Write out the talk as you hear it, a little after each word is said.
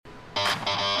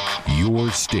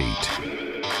Your state,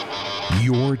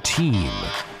 your team,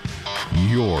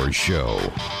 your show.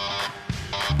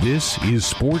 This is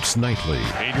Sports Nightly.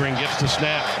 Adrian gets the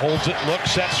snap, holds it,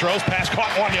 looks, sets, throws, pass, caught,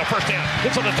 Wanya, first down.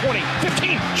 It's on the 20,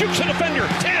 15, shoots the defender,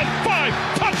 10,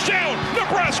 5, touchdown,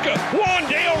 Nebraska.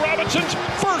 Wandale Robinson's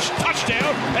first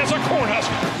touchdown as a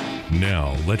Cornhusker.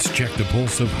 Now, let's check the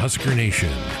pulse of Husker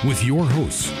Nation with your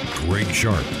hosts, Greg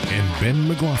Sharp and Ben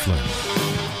McLaughlin.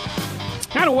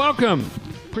 And welcome.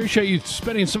 Appreciate you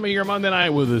spending some of your Monday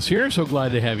night with us here. So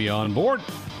glad to have you on board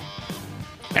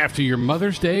after your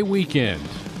Mother's Day weekend.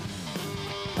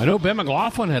 I know Ben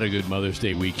McLaughlin had a good Mother's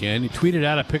Day weekend. He tweeted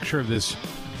out a picture of this,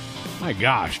 my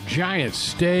gosh, giant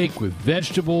steak with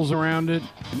vegetables around it.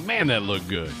 Man, that looked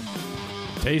good.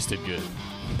 Tasted good.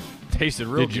 Tasted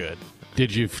real good.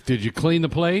 Did you clean the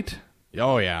plate?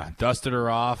 Oh, yeah. Dusted her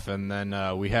off, and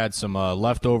then we had some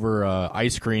leftover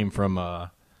ice cream from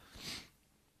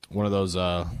one of those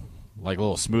like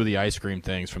little smoothie ice cream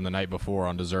things from the night before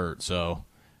on dessert. So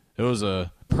it was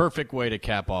a perfect way to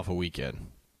cap off a weekend.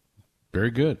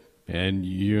 Very good. And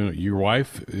your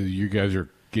wife, you guys are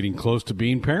getting close to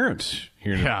being parents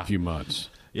here in a few months.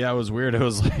 Yeah, it was weird. It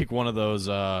was like one of those,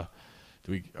 are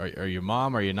you a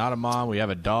mom? Are you not a mom? We have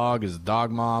a dog. Is a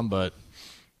dog mom? But,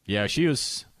 yeah, she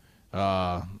was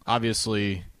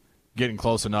obviously getting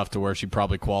close enough to where she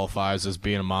probably qualifies as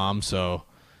being a mom. So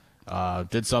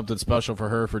did something special for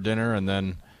her for dinner, and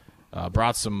then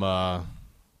brought some my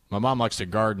mom likes to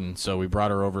garden, so we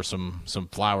brought her over some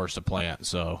flowers to plant.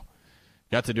 So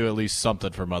got to do at least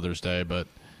something for Mother's Day. But,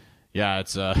 yeah,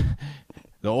 it's the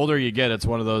older you get, it's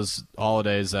one of those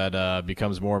holidays that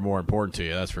becomes more and more important to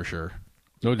you, that's for sure.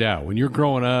 No doubt. When you're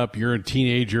growing up, you're a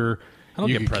teenager, I don't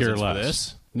you get could care presents less. for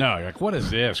this. No, you're like, what is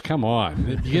this? Come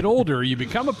on. You get older, you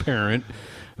become a parent,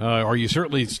 or you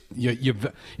certainly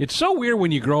it's so weird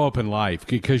when you grow up in life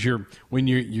because when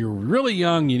you're really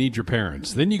young, you need your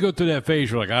parents. Then you go through that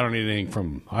phase, you're like, I don't need anything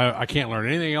from them. I can't learn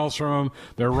anything else from them.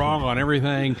 They're wrong on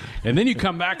everything. And then you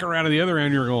come back around to the other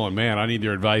end, you're going, man, I need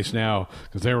their advice now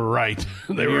because they were right.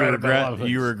 They were right about a lot of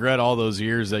things. You regret all those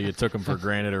years that you took them for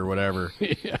granted or whatever.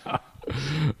 Yeah.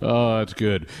 Oh, that's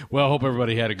good. Well, I hope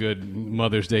everybody had a good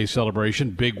Mother's Day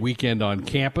celebration. Big weekend on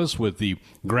campus with the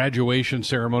graduation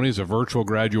ceremonies, a virtual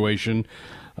graduation.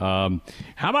 How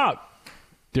about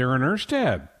Darren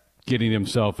Erstad getting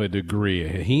himself a degree?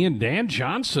 He and Dan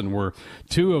Johnson were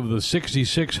two of the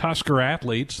 66 Husker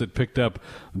athletes that picked up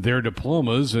their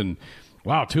diplomas. And,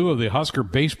 wow, two of the Husker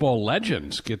baseball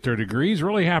legends get their degrees.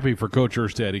 Really happy for Coach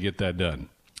Erstad to get that done.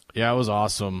 Yeah, it was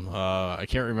awesome. I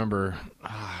can't remember.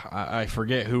 I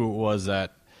forget who it was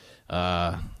that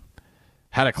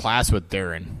had a class with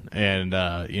Darren. And,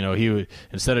 he would,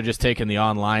 instead of just taking the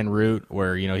online route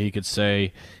where, he could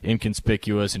say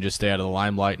inconspicuous and just stay out of the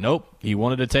limelight, nope. He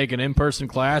wanted to take an in-person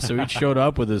class, so he showed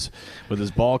up with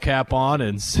his ball cap on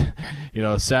and,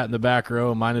 sat in the back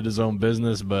row and minded his own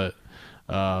business. But,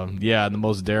 in the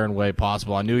most Darren way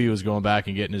possible. I knew he was going back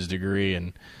and getting his degree,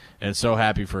 and so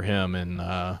happy for him.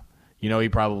 And, he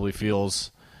probably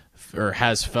feels or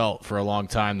has felt for a long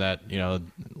time that,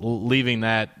 leaving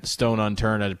that stone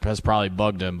unturned has probably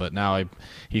bugged him. But now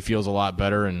he feels a lot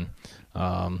better and,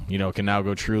 can now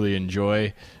go truly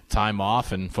enjoy time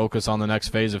off and focus on the next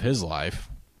phase of his life.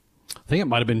 I think it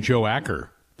might have been Joe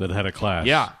Acker that had a class.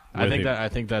 Yeah. I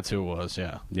think that's who it was,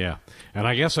 yeah. Yeah. And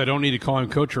I guess I don't need to call him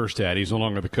Coach Erstad. He's no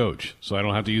longer the coach, so I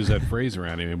don't have to use that phrase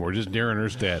around him anymore. Just Darren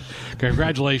Erstad.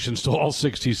 Congratulations to all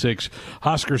 66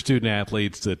 Husker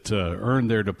student-athletes that earned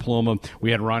their diploma.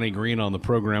 We had Ronnie Green on the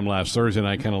program last Thursday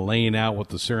night kind of laying out what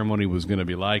the ceremony was going to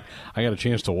be like. I got a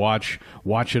chance to watch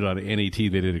it on NET. They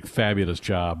did a fabulous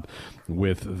job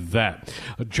with that.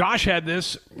 Josh had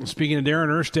this, speaking of Darren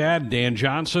Erstad, Dan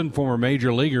Johnson, former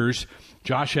major leaguers.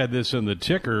 Josh had this in the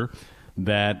ticker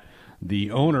that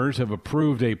the owners have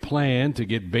approved a plan to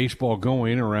get baseball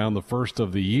going around the 1st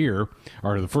of the year,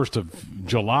 or the 1st of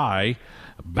July,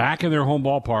 back in their home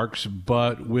ballparks,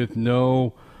 but with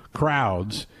no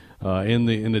crowds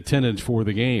in attendance for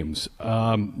the games.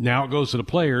 Now it goes to the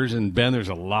players, and Ben, there's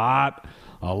a lot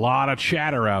of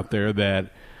chatter out there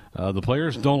that the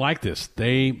players don't like this.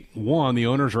 The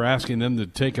owners are asking them to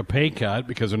take a pay cut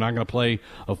because they're not going to play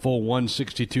a full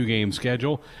 162-game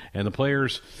schedule, and the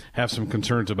players have some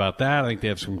concerns about that. I think they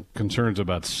have some concerns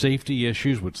about safety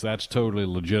issues, which that's totally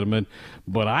legitimate.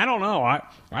 But I don't know.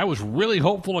 I was really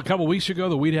hopeful a couple weeks ago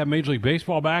that we'd have Major League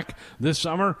Baseball back this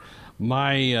summer.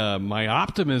 My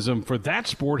optimism for that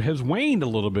sport has waned a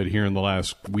little bit here in the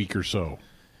last week or so.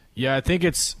 Yeah, I think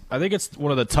it's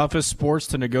one of the toughest sports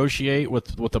to negotiate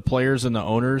with the players and the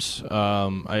owners.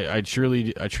 I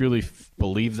truly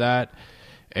believe that,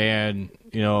 and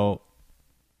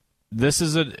this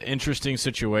is an interesting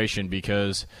situation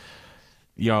because,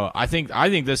 I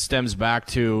think this stems back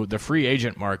to the free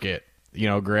agent market.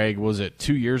 Greg, was it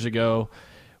 2 years ago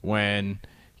when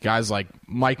guys like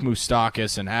Mike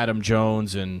Moustakis and Adam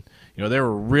Jones and, there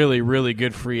were really, really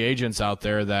good free agents out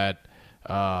there that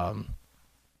that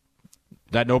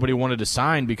nobody wanted to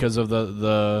sign because of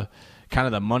the kind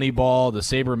of the money ball, the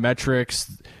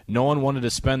sabermetrics. No one wanted to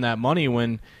spend that money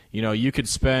when, you could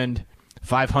spend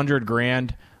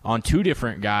 $500,000 on two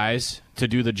different guys to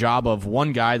do the job of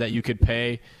one guy that you could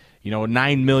pay,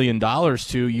 $9 million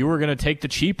to. You were going to take the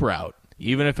cheap route,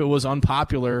 even if it was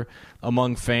unpopular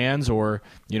among fans or,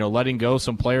 letting go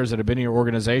some players that have been in your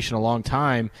organization a long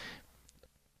time.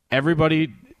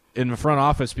 Everybody in the front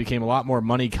office became a lot more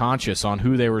money conscious on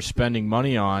who they were spending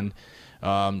money on,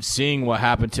 seeing what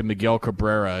happened to Miguel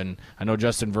Cabrera. And I know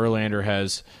Justin Verlander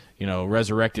has,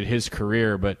 resurrected his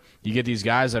career, but you get these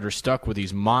guys that are stuck with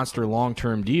these monster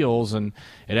long-term deals, and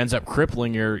it ends up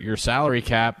crippling your salary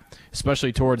cap,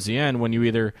 especially towards the end when you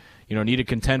either need to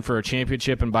contend for a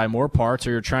championship and buy more parts,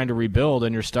 or you're trying to rebuild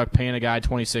and you're stuck paying a guy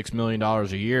 $26 million a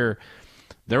year.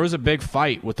 There was a big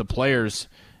fight with the players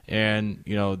and,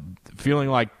 feeling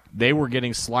like they were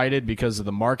getting slighted because of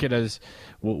the market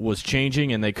was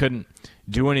changing and they couldn't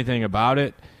do anything about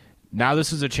it. Now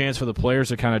this is a chance for the players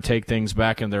to kind of take things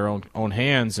back in their own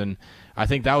hands, and I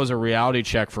think that was a reality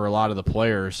check for a lot of the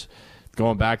players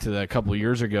going back to that a couple of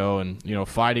years ago and,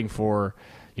 fighting for,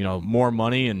 more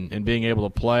money and being able to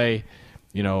play,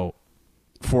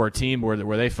 for a team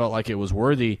where they felt like it was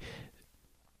worthy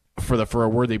for a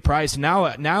worthy price.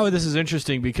 Now this is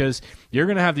interesting because you're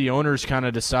going to have the owners kind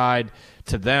of decide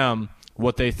to them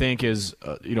what they think is,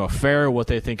 fair, what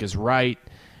they think is right,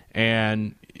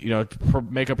 and,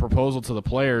 make a proposal to the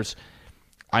players.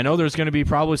 I know there's going to be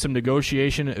probably some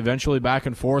negotiation eventually back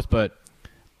and forth, but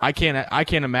I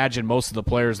can't imagine most of the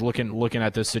players looking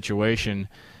at this situation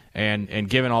and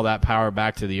giving all that power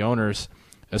back to the owners,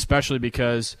 especially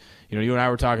because, you and I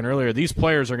were talking earlier, these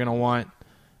players are going to want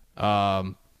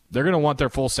they're going to want their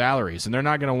full salaries, and they're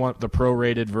not going to want the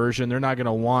prorated version. They're not going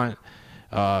to want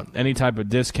any type of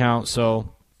discount.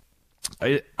 So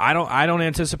I don't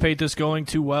anticipate this going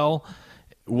too well.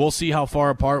 We'll see how far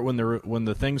apart when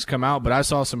the things come out. But I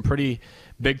saw some pretty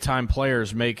big time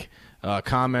players make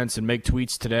comments and make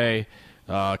tweets today,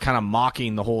 kind of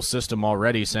mocking the whole system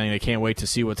already, saying they can't wait to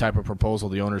see what type of proposal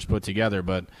the owners put together.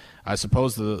 But I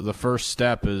suppose the first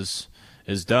step is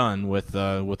done with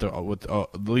at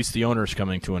least the owners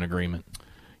coming to an agreement.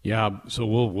 Yeah, so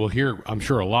we'll hear, I'm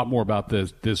sure, a lot more about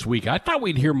this week. I thought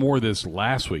we'd hear more this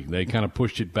last week. They kind of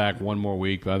pushed it back one more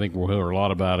week, but I think we'll hear a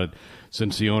lot about it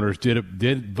since the owners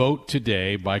did vote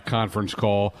today by conference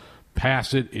call,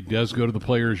 pass it. It does go to the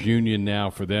Players Union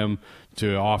now for them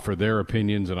to offer their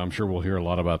opinions, and I'm sure we'll hear a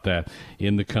lot about that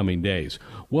in the coming days.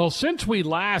 Well, since we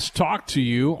last talked to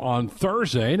you on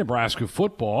Thursday, Nebraska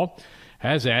football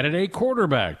has added a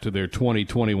quarterback to their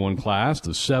 2021 class,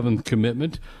 the seventh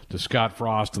commitment to Scott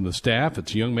Frost and the staff.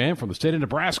 It's a young man from the state of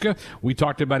Nebraska. We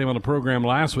talked about him on the program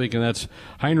last week, and that's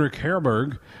Heinrich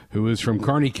Herberg, who is from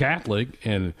Kearney Catholic.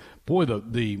 And boy,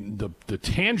 the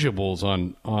tangibles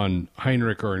on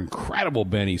Heinrich are incredible,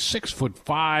 Ben. He's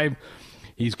 6'5".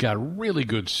 He's got really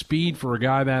good speed for a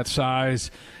guy that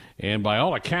size. And by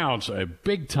all accounts, a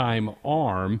big-time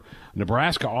arm.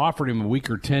 Nebraska offered him a week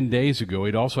or 10 days ago.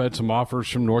 He'd also had some offers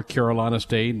from North Carolina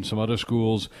State and some other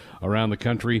schools around the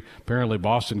country. Apparently,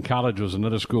 Boston College was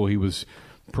another school he was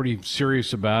pretty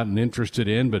serious about and interested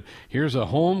in. But here's a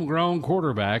homegrown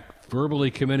quarterback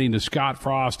verbally committing to Scott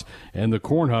Frost and the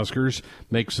Cornhuskers.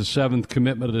 Makes the seventh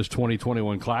commitment of this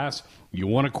 2021 class. You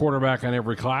want a quarterback on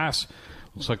every class.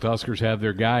 Looks like the Huskers have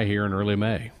their guy here in early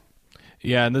May.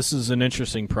 Yeah, and this is an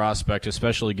interesting prospect,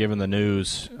 especially given the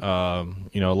news,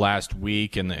 last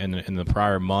week and in the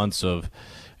prior months of,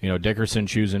 Dickerson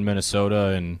choosing Minnesota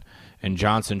and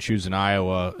Johnson choosing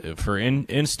Iowa. For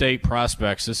in-state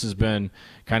prospects, this has been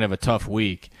kind of a tough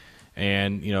week.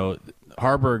 And,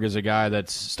 Harburg is a guy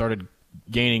that's started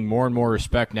gaining more and more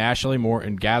respect nationally,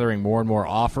 and gathering more and more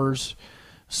offers.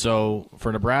 So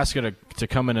for Nebraska to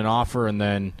come in and offer and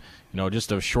then,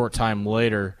 just a short time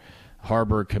later –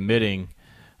 Harburg committing.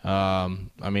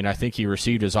 I think he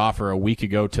received his offer a week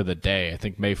ago to the day. I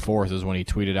think May 4th is when he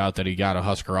tweeted out that he got a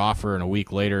Husker offer, and a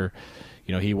week later,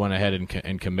 he went ahead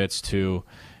and commits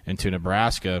into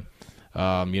Nebraska.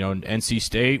 NC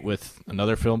State with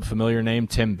another familiar name,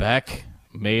 Tim Beck,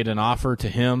 made an offer to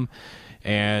him,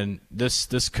 and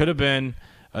this could have been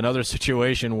another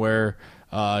situation where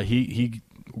he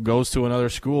goes to another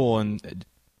school and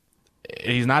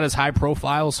he's not as high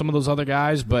profile as some of those other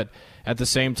guys, but at the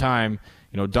same time,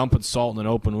 dumping salt in an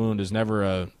open wound is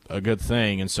never a good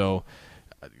thing. And so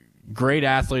great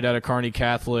athlete out of Kearney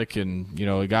Catholic, and,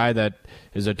 a guy that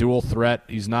is a dual threat.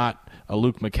 He's not a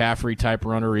Luke McCaffrey type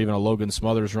runner or even a Logan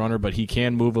Smothers runner, but he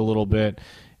can move a little bit.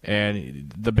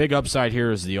 And the big upside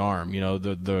here is the arm.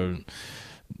 The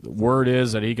word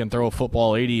is that he can throw a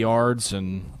football 80 yards,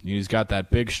 and he's got that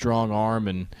big, strong arm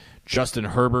and Justin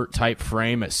Herbert type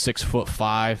frame at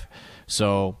 6'5".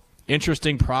 So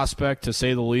interesting prospect, to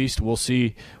say the least. We'll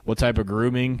see what type of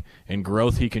grooming and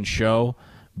growth he can show.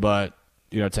 But,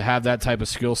 to have that type of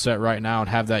skill set right now and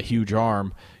have that huge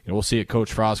arm, we'll see if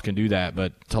Coach Frost can do that.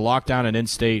 But to lock down an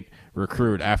in-state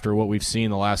recruit after what we've seen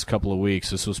the last couple of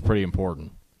weeks, this was pretty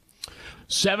important.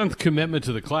 7th commitment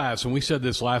to the class, and we said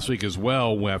this last week as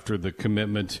well after the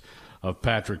commitment of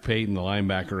Patrick Payton, the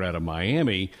linebacker out of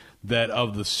Miami, that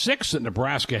of the 6 that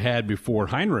Nebraska had before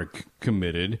Heinrich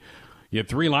committed, you had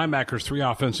 3 linebackers, 3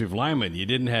 offensive linemen. You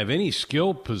didn't have any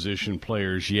skill position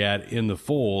players yet in the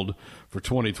fold for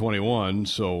 2021,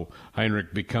 so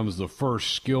Heinrich becomes the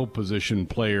first skill position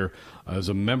player as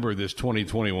a member of this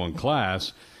 2021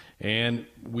 class. And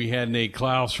we had Nate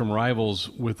Klaus from Rivals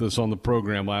with us on the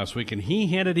program last week, and he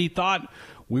hinted he thought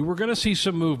we were going to see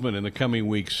some movement in the coming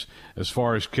weeks as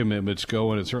far as commitments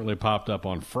go, and it certainly popped up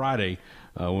on Friday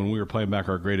when we were playing back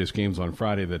our greatest games on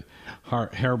Friday that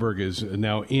Haarberg is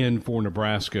now in for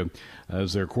Nebraska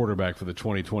as their quarterback for the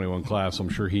 2021 class. I'm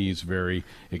sure he's very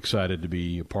excited to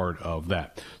be a part of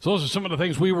that. So those are some of the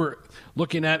things we were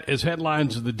looking at as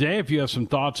headlines of the day. If you have some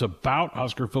thoughts about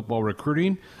Husker football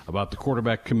recruiting, about the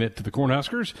quarterback commit to the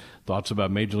Cornhuskers, thoughts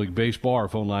about Major League Baseball, our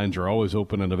phone lines are always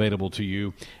open and available to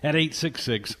you at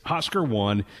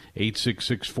 866-HUSKER-1,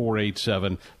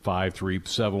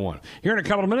 866-487-5371. Here in a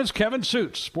couple of minutes, Kevin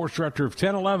Sjuts, sports director of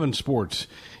 1011 Sports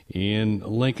in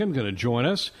Lincoln, going to join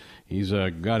us. He's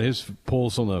got his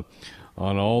pulse on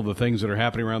all the things that are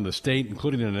happening around the state,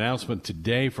 including an announcement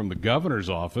today from the governor's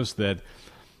office that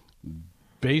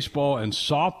baseball and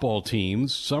softball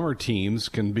teams, summer teams,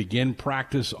 can begin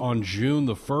practice on June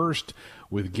the 1st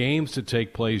with games to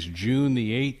take place June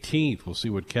the 18th. We'll see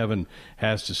what Kevin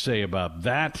has to say about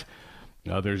that.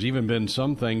 There's even been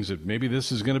some things that maybe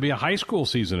this is going to be a high school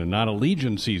season and not a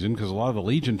Legion season, because a lot of the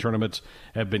Legion tournaments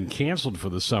have been canceled for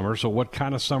the summer. So what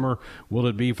kind of summer will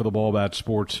it be for the ball bat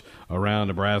sports around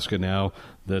Nebraska now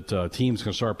that teams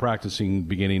can start practicing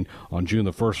beginning on June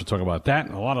the 1st? We'll talk about that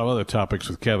and a lot of other topics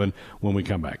with Kevin when we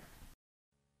come back.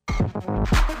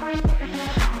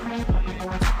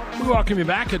 We welcome you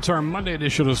back. It's our Monday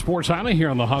edition of Sports Highlight here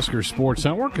on the Husker Sports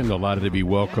Network, and delighted to be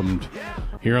welcomed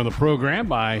here on the program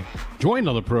joined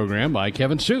on the program by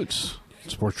Kevin Sjuts,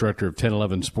 sports director of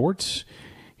 1011 Sports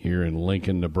here in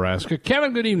Lincoln, Nebraska.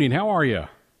 Kevin, good evening. How are you?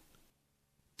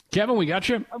 Kevin, we got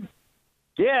you?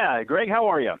 Yeah, Greg, how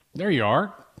are you? There you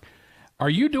are. Are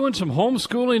you doing some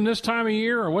homeschooling this time of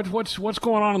year, or what's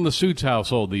going on in the Sjuts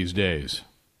household these days?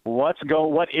 What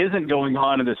isn't going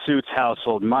on in the Sjuts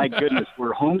household? My goodness,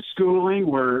 we're homeschooling.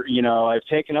 I've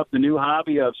taken up the new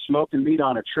hobby of smoking meat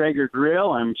on a Traeger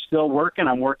grill. I'm still working.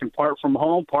 I'm working part from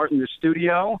home, part in the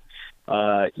studio.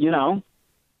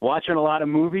 Watching a lot of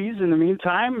movies in the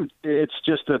meantime. It's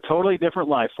just a totally different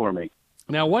life for me.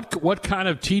 Now, what kind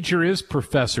of teacher is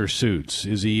Professor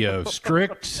Sjuts? Is he a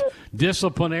strict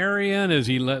disciplinarian? Does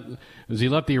he let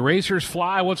the erasers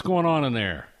fly? What's going on in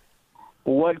there?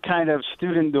 What kind of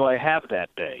student do I have that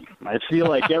day? I feel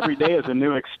like every day is a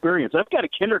new experience. I've got a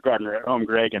kindergartner at home,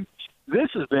 Greg, and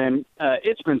this has been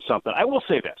it's been something. I will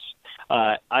say this.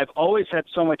 I've always had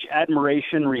so much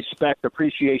admiration, respect,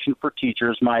 appreciation for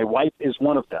teachers. My wife is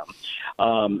one of them.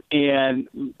 And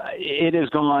it has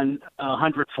gone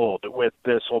 100-fold with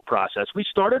this whole process. We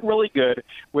started really good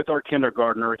with our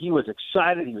kindergartner. He was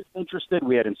excited. He was interested.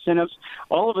 We had incentives.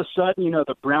 All of a sudden,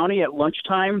 the brownie at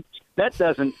lunchtime, that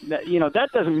doesn't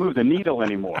move the needle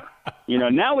anymore.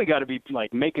 Now we got to be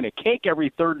like making a cake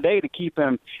every third day to keep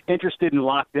him interested and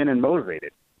locked in and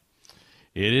motivated.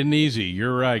 It isn't easy.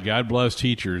 You're right. God bless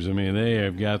teachers. I mean, they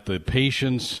have got the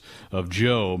patience of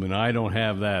Job, and I don't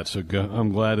have that. So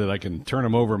I'm glad that I can turn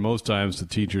them over most times to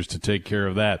teachers to take care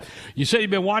of that. You said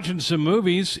you've been watching some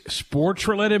movies,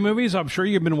 sports-related movies. I'm sure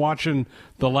you've been watching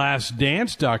The Last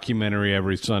Dance documentary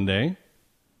every Sunday.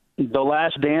 The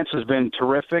Last Dance has been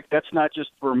terrific. That's not just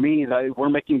for me. We're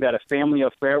making that a family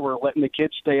affair. We're letting the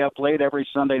kids stay up late every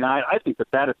Sunday night. I think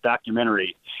that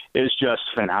documentary is just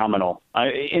phenomenal.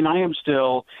 I am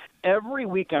still, every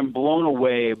week I'm blown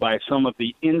away by some of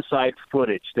the inside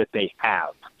footage that they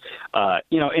have.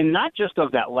 And not just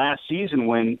of that last season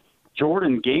when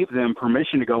Jordan gave them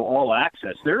permission to go all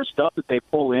access. There's stuff that they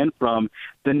pull in from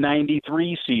the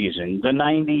 93 season, the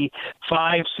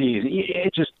 95 season.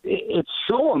 It's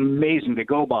so amazing to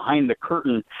go behind the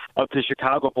curtain of the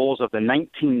Chicago Bulls of the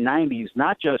 1990s,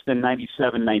 not just in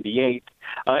 97, 98.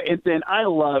 And then I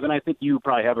love, and I think you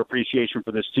probably have appreciation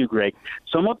for this too, Greg,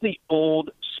 some of the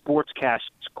old sportscast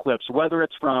clips, whether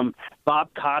it's from Bob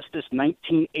Costas'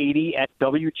 1980 at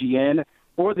WGN,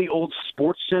 or the old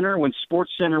Sports Center, when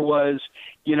Sports Center was,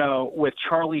 with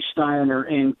Charlie Steiner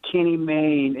and Kenny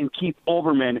Mayne and Keith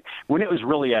Olbermann, when it was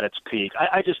really at its peak.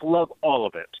 I just love all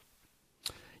of it.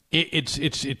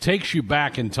 It takes you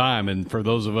back in time, and for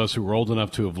those of us who are old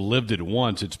enough to have lived it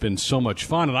once, it's been so much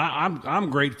fun. And I'm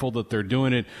grateful that they're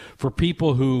doing it for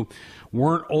people who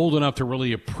weren't old enough to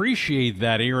really appreciate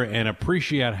that era and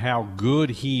appreciate how good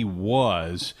he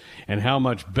was and how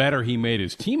much better he made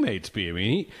his teammates be. I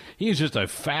mean, he's just a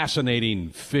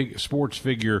fascinating sports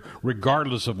figure,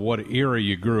 regardless of what era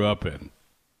you grew up in.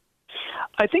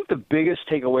 I think the biggest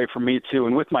takeaway for me, too,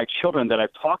 and with my children that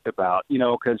I've talked about,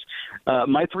 because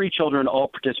my 3 children all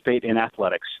participate in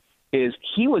athletics, is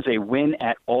he was a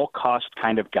win-at-all-cost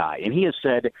kind of guy. And he has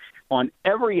said on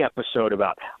every episode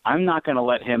about, I'm not going to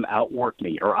let him outwork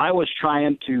me, or I was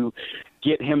trying to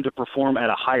get him to perform at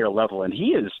a higher level. And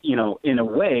he is, in a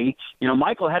way,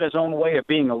 Michael had his own way of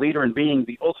being a leader and being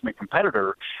the ultimate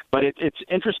competitor. But it's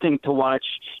interesting to watch,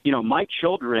 my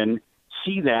children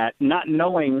see that, not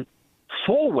knowing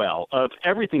full well of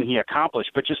everything he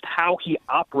accomplished, but just how he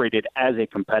operated as a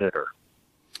competitor.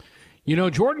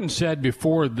 Jordan said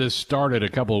before this started a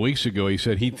couple of weeks ago, he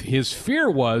said his fear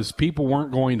was people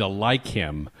weren't going to like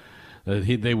him.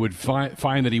 They would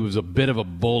find that he was a bit of a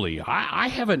bully. I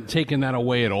haven't taken that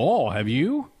away at all. Have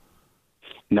you?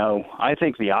 No, I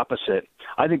think the opposite.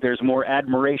 I think there's more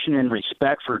admiration and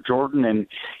respect for Jordan and,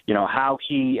 how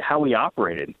he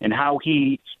operated and how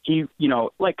he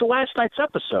like the last night's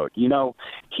episode,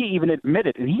 he even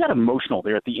admitted, and he got emotional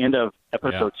there at the end of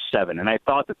episode 7. And I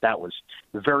thought that was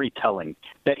very telling,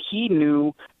 that he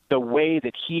knew the way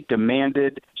that he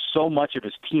demanded so much of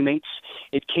his teammates,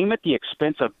 it came at the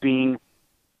expense of being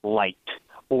liked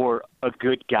or a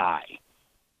good guy.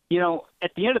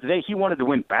 At the end of the day, he wanted to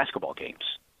win basketball games.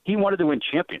 He wanted to win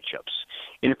championships.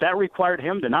 And if that required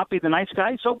him to not be the nice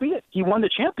guy, so be it. He won the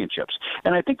championships.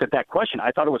 And I think that question,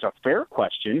 I thought it was a fair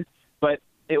question, but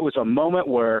it was a moment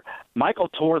where Michael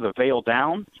tore the veil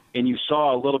down, and you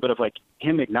saw a little bit of like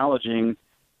him acknowledging,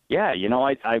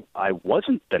 I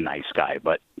wasn't the nice guy,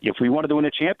 but if we wanted to win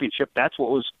a championship, that's what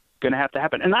was going to have to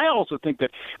happen. And I also think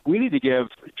that we need to give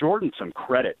Jordan some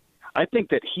credit. I think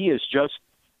that he is just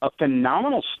a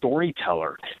phenomenal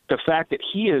storyteller. The fact that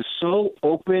he is so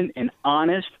open and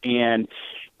honest, and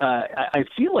I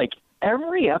feel like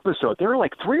every episode there are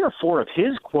like 3 or 4 of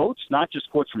his quotes, not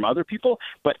just quotes from other people,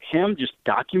 but him just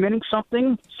documenting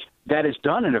something that is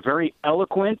done in a very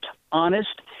eloquent,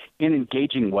 honest, and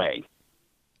engaging way.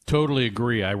 Totally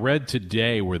agree. I read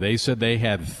today where they said they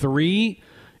had 3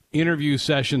 interview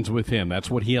sessions with him.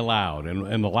 That's what he allowed.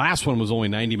 And the last one was only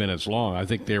 90 minutes long. I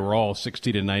think they were all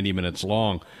 60 to 90 minutes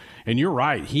long. And you're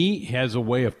right. He has a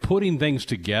way of putting things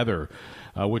together,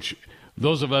 which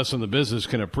those of us in the business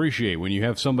can appreciate. When you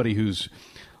have somebody who's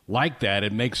like that,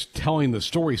 it makes telling the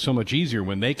story so much easier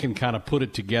when they can kind of put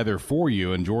it together for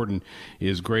you, and Jordan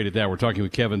is great at that. We're talking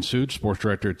with Kevin Sjuts, sports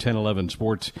director at 1011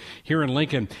 Sports here in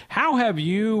Lincoln. How have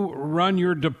you run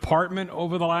your department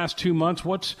over the last 2 months?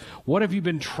 What have you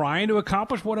been trying to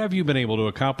accomplish? What have you been able to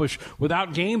accomplish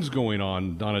without games going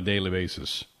on a daily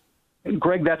basis?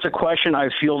 Greg, that's a question I've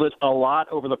fielded a lot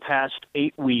over the past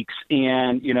 8 weeks,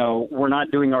 and, we're not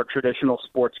doing our traditional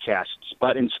sportscasts,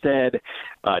 but instead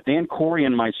Dan Corey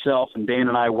and myself, and Dan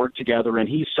and I work together, and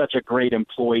he's such a great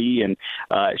employee and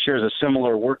shares a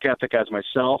similar work ethic as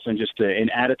myself, and just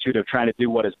an attitude of trying to do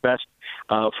what is best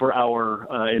for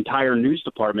our entire news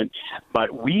department.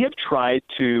 But we have tried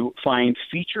to find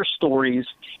feature stories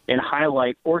and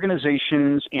highlight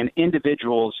organizations and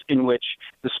individuals in which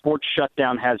the sports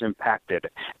shutdown has impacted.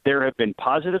 There have been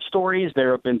positive stories.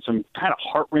 There have been some kind of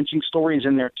heart-wrenching stories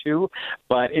in there too.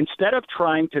 But instead of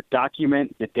trying to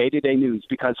document the day-to-day news,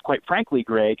 because quite frankly,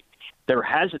 Greg, there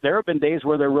have been days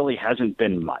where there really hasn't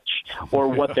been much, or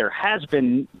what there has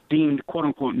been deemed quote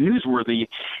unquote newsworthy,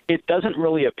 it doesn't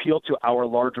really appeal to our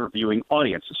larger viewing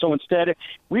audience. So instead,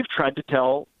 we've tried to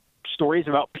tell stories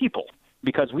about people,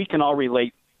 because we can all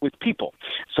relate with people.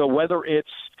 So whether it's,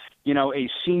 a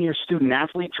senior student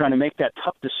athlete trying to make that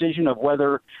tough decision of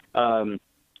whether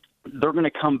they're going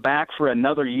to come back for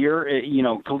another year,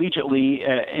 collegiately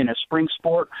in a spring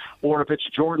sport, or if it's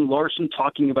Jordan Larson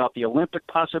talking about the Olympic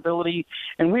possibility.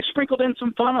 And we've sprinkled in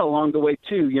some fun along the way,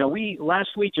 too. We last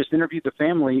week just interviewed the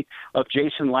family of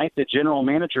Jason Light, the general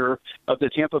manager of the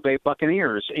Tampa Bay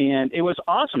Buccaneers. And it was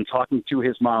awesome talking to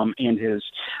his mom and his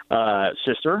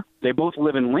sister. They both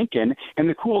live in Lincoln. And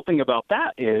the cool thing about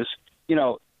that is,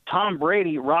 Tom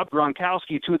Brady, Rob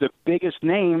Gronkowski, two of the biggest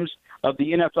names of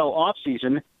the NFL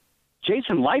offseason.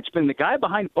 Jason Light's been the guy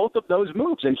behind both of those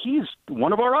moves, and he's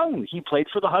one of our own. He played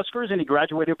for the Huskers, and he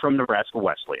graduated from Nebraska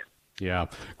Wesleyan. Yeah,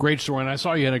 great story. And I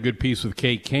saw you had a good piece with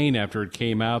Kate Kane after it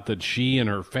came out that she and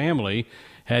her family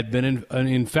had been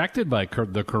infected by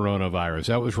the coronavirus.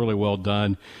 That was really well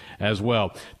done as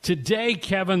well. Today,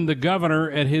 Kevin, the governor,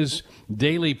 at his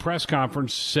daily press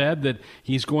conference said that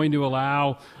he's going to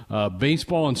allow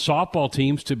baseball and softball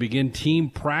teams to begin team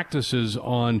practices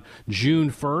on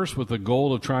June 1st with the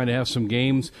goal of trying to have some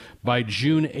games by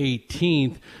June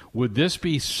 18th. Would this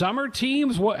be summer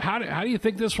teams? How do you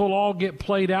think this will all get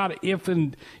played out if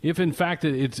in fact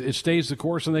it stays the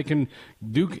course and they can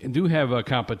do have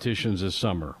competitions this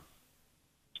summer?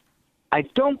 I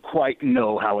don't quite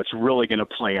know how it's really going to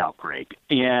play out, Greg.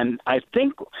 And I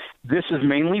think this is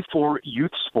mainly for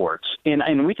youth sports.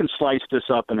 And we can slice this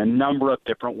up in a number of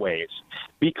different ways,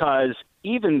 because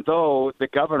even though the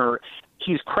governor,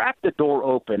 he's cracked the door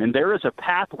open, and there is a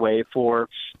pathway for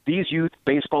these youth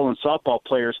baseball and softball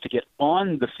players to get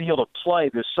on the field of play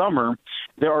this summer,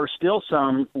 there are still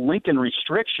some Lincoln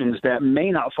restrictions that may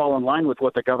not fall in line with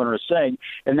what the governor is saying,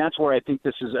 and that's where I think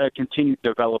this is a continued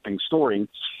developing story.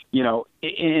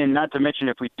 And not to mention,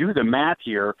 if we do the math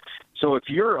here, so if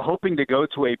you're hoping to go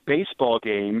to a baseball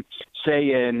game,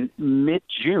 say in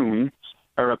mid-June,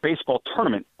 or a baseball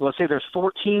tournament, let's say there's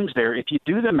 4 teams there. If you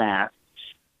do the math,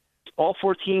 all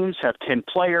 4 teams have 10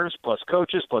 players plus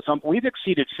coaches plus we've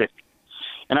exceeded 50.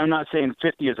 And I'm not saying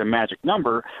 50 is a magic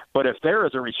number, but if there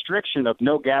is a restriction of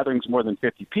no gatherings more than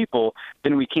 50 people,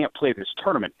 then we can't play this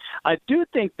tournament. I do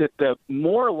think that the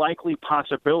more likely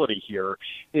possibility here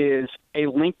is a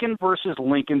Lincoln versus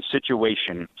Lincoln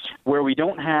situation where we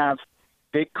don't have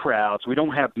big crowds, we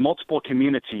don't have multiple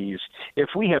communities. If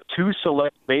we have 2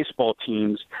 select baseball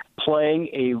teams playing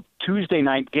a Tuesday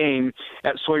night game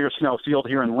at Sawyer Snell Field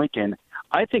here in Lincoln,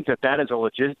 I think that is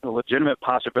a legitimate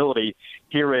possibility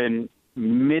here in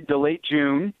mid to late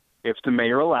June, if the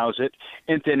mayor allows it,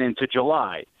 and then into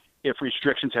July, if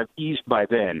restrictions have eased by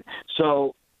then.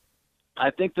 So I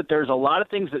think that there's a lot of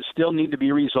things that still need to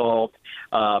be resolved,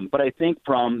 but I think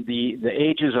from the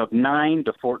ages of 9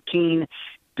 to 14,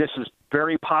 this is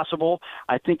very possible.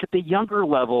 I think at the younger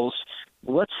levels,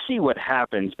 let's see what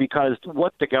happens, because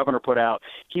what the governor put out,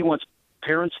 he wants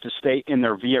parents to stay in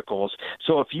their vehicles.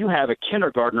 So if you have a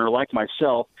kindergartner like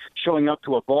myself showing up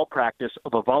to a ball practice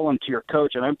of a volunteer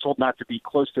coach and I'm told not to be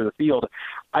close to the field,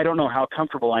 I don't know how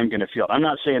comfortable I'm going to feel. I'm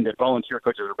not saying that volunteer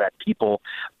coaches are bad people,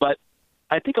 but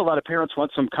I think a lot of parents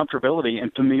want some comfortability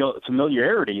and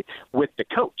familiarity with the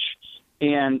coach.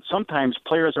 And sometimes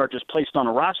players are just placed on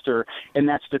a roster, and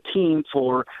that's the team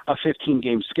for a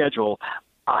 15-game schedule.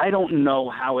 I don't know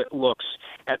how it looks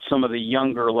at some of the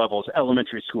younger levels,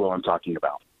 elementary school I'm talking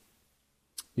about.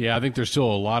 Yeah, I think there's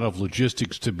still a lot of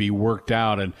logistics to be worked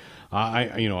out, and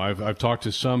I've talked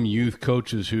to some youth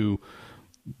coaches who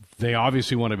they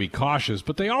obviously want to be cautious,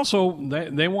 but they also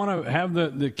they want to have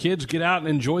the kids get out and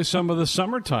enjoy some of the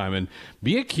summertime and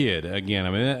be a kid again.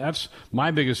 I mean, that's my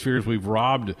biggest fear is we've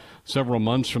robbed several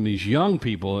months from these young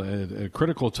people at a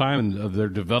critical time of their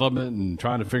development and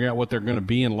trying to figure out what they're going to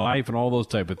be in life and all those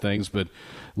type of things. But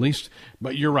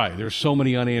you're right. There's so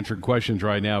many unanswered questions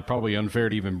right now. Probably unfair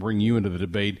to even bring you into the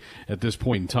debate at this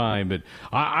point in time. But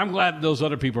I'm glad those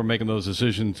other people are making those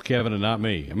decisions, Kevin, and not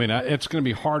me. I mean, it's going to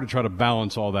be hard to try to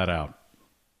balance all that out.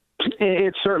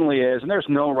 It certainly is, and there's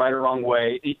no right or wrong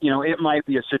way. It might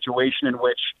be a situation in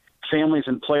which families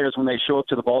and players, when they show up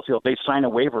to the ball field, they sign a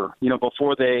waiver,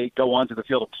 before they go onto the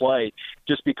field of play,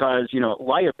 just because,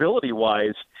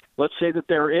 liability-wise, let's say that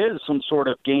there is some sort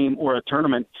of game or a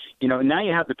tournament, now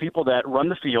you have the people that run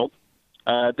the field.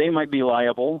 They might be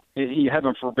liable.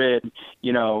 Heaven forbid,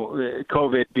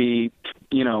 COVID be,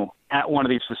 at one of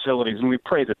these facilities, and we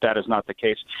pray that is not the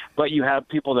case. But you have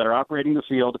people that are operating the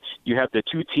field. You have the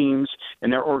 2 teams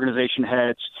and their organization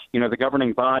heads, the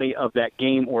governing body of that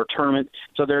game or tournament.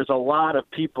 So there's a lot of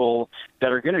people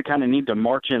that are going to kind of need to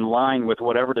march in line with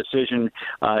whatever decision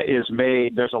is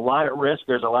made. There's a lot at risk.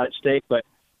 There's a lot at stake. But,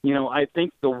 I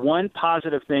think the one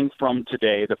positive thing from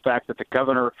today, the fact that the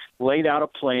governor laid out a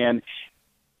plan,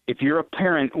 if you're a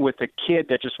parent with a kid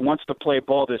that just wants to play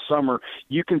ball this summer,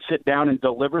 you can sit down and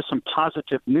deliver some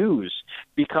positive news,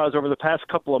 because over the past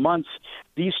couple of months,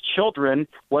 these children,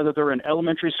 whether they're in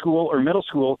elementary school or middle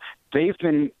school, they've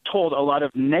been told a lot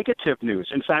of negative news.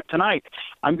 In fact, tonight,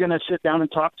 I'm going to sit down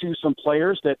and talk to some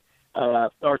players that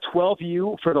are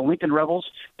 12U for the Lincoln Rebels.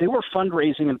 They were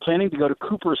fundraising and planning to go to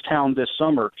Cooperstown this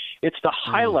summer. It's the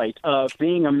highlight of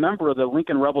being a member of the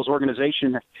Lincoln Rebels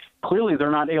organization. Clearly,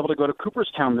 they're not able to go to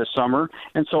Cooperstown this summer,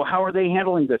 and so how are they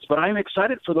handling this? But I'm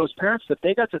excited for those parents that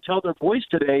they got to tell their boys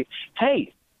today,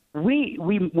 hey, we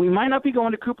might not be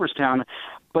going to Cooperstown,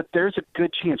 but there's a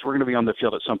good chance we're going to be on the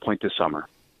field at some point this summer.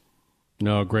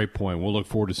 No, great point. We'll look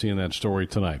forward to seeing that story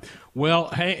tonight. Well,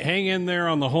 hang in there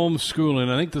on the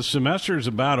homeschooling. I think the semester's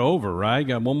about over, right?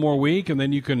 Got one more week, and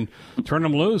then you can turn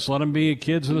them loose, let them be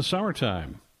kids in the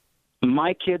summertime.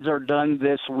 My kids are done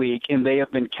this week, and they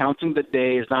have been counting the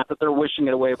days. Not that they're wishing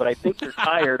it away, but I think they're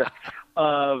tired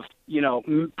of,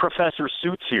 Professor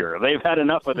Sjuts here. They've had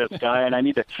enough of this guy, and I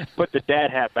need to put the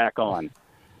dad hat back on.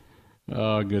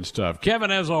 Oh, good stuff. Kevin,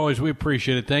 as always, we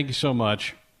appreciate it. Thank you so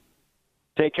much.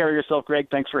 Take care of yourself, Greg.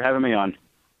 Thanks for having me on.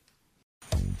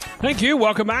 Thank you.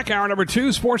 Welcome back. Hour number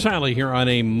 2, Sports Nightly here on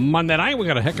a Monday night. We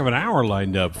got a heck of an hour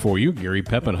lined up for you. Gary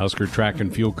Pepin, Husker track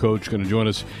and field coach, going to join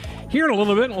us here in a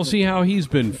little bit. We'll see how he's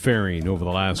been faring over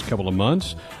the last couple of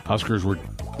months. Huskers were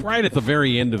right at the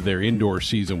very end of their indoor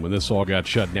season when this all got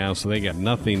shut down, so they got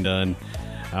nothing done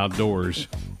outdoors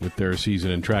with their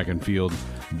season in track and field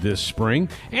this spring.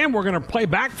 And we're going to play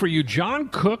back for you John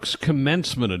Cook's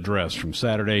commencement address from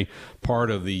Saturday, part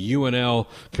of the UNL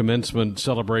commencement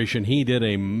celebration. He did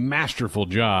a masterful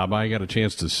job. I got a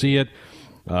chance to see it.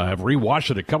 I've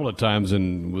rewatched it a couple of times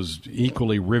and was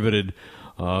equally riveted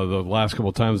the last couple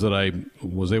of times that I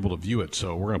was able to view it.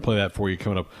 So we're going to play that for you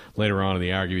coming up later on in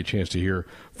the hour, give you a chance to hear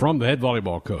from the head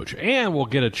volleyball coach. And we'll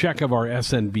get a check of our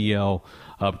SNBL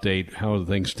update, how the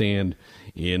things stand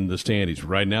in the standings.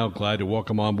 Right now, glad to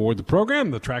welcome on board the program,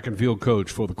 the track and field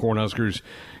coach for the Cornhuskers,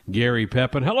 Gary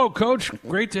Pepin. Hello, Coach.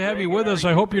 Great to have you with us.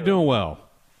 I hope you're doing well.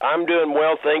 I'm doing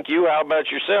well, thank you. How about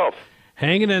yourself?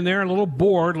 Hanging in there, a little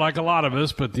bored like a lot of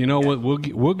us, but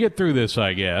we'll get through this,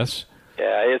 I guess.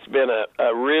 Yeah, it's been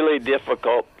a really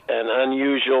difficult and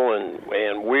unusual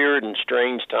and weird and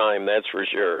strange time, that's for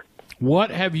sure.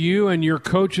 What have you and your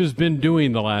coaches been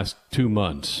doing the last 2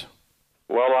 months?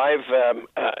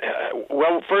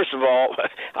 Well, first of all,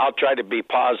 I'll try to be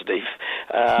positive.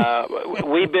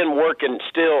 We've been working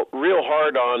still real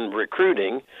hard on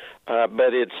recruiting,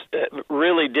 but it's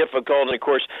really difficult. And, of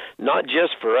course, not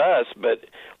just for us, but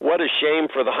what a shame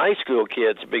for the high school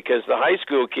kids, because the high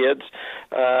school kids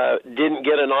didn't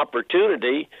get an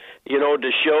opportunity,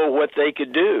 to show what they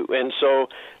could do. And so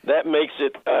that makes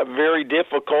it very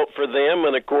difficult for them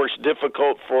and, of course,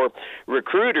 difficult for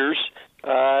recruiters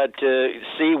to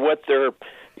see what their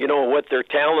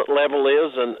talent level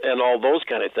is and all those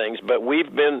kind of things. But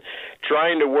we've been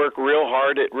trying to work real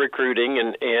hard at recruiting,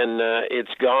 and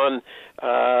it's gone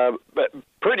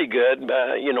pretty good.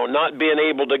 Not being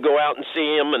able to go out and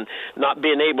see them and not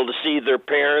being able to see their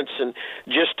parents and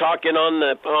just talking on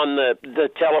the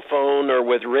telephone or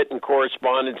with written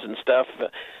correspondence and stuff.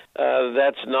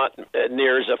 That's not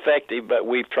near as effective, but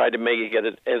we've tried to make it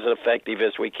as effective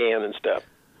as we can and stuff.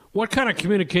 What kind of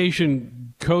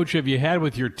communication, Coach, have you had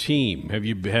with your team? Have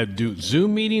you had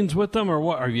Zoom meetings with them, or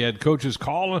what? Have you had coaches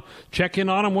call, check in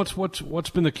on them? What's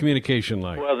been the communication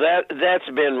like? Well, that's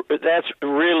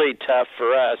really tough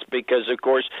for us because, of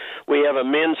course, we have a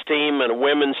men's team and a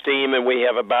women's team, and we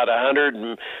have about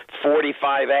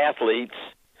 145 athletes.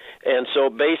 And so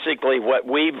basically what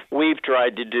we've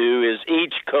tried to do is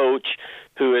each coach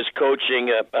who is coaching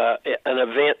an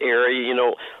event area,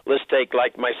 let's take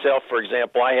like myself, for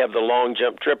example, I have the long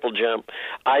jump, triple jump.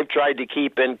 I've tried to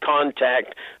keep in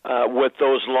contact with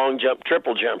those long jump,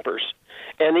 triple jumpers.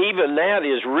 And even that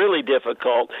is really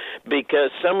difficult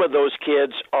because some of those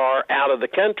kids are out of the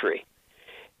country.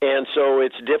 And so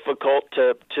it's difficult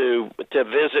to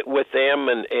visit with them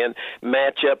and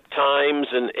match up times.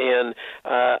 And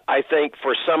I think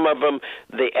for some of them,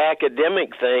 the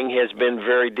academic thing has been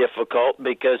very difficult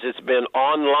because it's been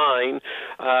online,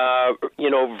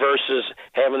 versus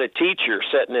having a teacher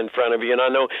sitting in front of you. And I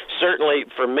know certainly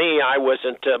for me, I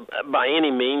wasn't by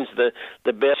any means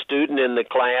the best student in the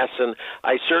class, and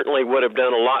I certainly would have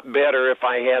done a lot better if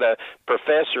I had a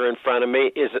professor in front of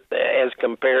me as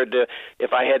compared to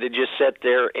if I had to just sit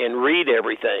there and read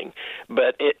everything.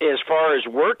 But as far as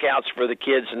workouts for the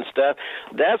kids and stuff,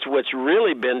 that's what's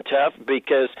really been tough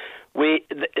because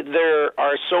there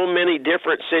are so many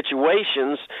different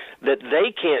situations that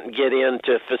they can't get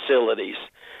into facilities.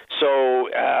 So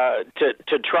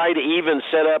to try to even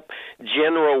set up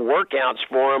general workouts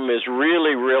for them has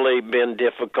really, really been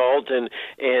difficult. And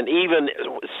even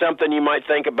something you might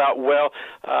think about, well,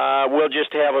 we'll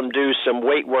just have them do some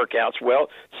weight workouts. Well,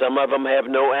 some of them have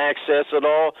no access at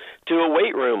all to a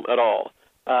weight room at all.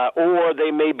 Or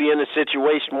they may be in a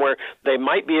situation where they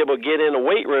might be able to get in a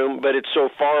weight room, but it's so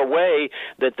far away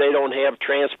that they don't have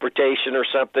transportation or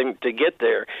something to get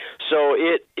there. So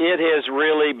it has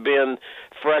really been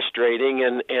frustrating,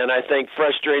 and I think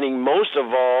frustrating most of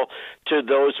all to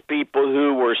those people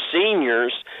who were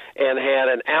seniors and had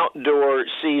an outdoor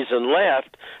season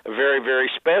left, a very,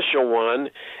 very special one.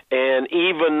 And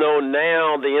even though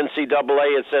now the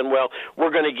NCAA has said, well, we're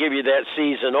going to give you that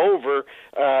season over,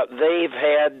 they've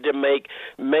had to make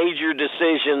major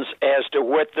decisions as to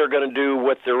what they're going to do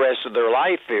with the rest of their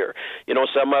life here. You know,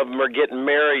 some of them are getting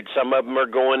married, some of them are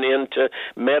going into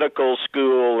medical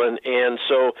school, and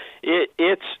so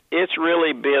it's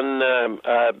really been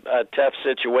a tough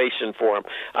situation for them.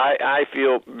 I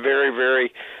feel very,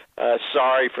 very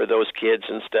sorry for those kids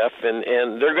and stuff,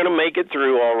 and they're going to make it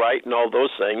through all right and all those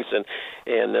things, and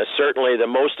certainly the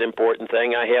most important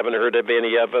thing, I haven't heard of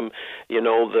any of them, you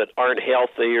know, that aren't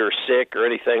healthy or sick or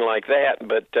anything like that,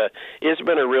 but it's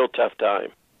been a real tough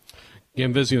time.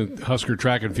 Again, visiting with Husker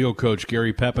Track and Field coach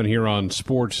Gary Pepin here on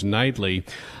Sports Nightly.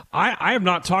 I have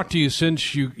not talked to you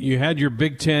since you had your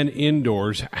Big Ten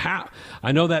indoors.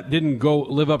 I know that didn't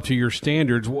live up to your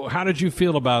standards. How did you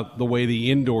feel about the way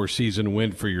the indoor season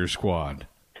went for your squad?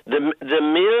 The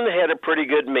men had a pretty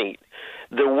good meet.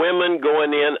 The women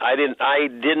going in, I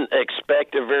didn't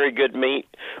expect a very good meet.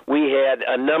 We had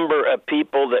a number of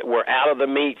people that were out of the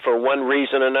meet for one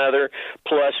reason or another,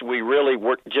 plus we really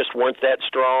just weren't that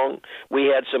strong. We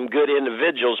had some good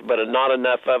individuals, but not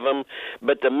enough of them.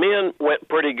 But the men went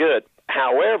pretty good.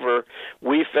 However,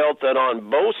 we felt that on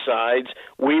both sides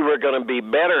we were going to be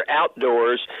better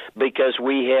outdoors because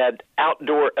we had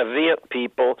outdoor event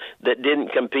people that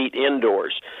didn't compete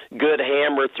indoors. Good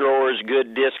hammer throwers,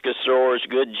 good discus throwers,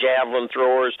 good javelin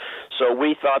throwers. So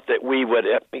we thought that we would,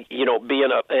 be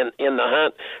in the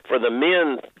hunt for the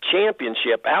men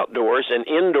championship outdoors, and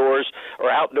indoors or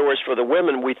outdoors for the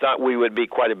women, we thought we would be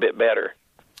quite a bit better.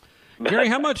 Gary,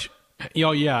 how much?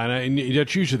 And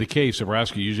that's usually the case.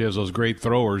 Nebraska usually has those great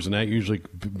throwers, and that usually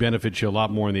benefits you a lot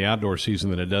more in the outdoor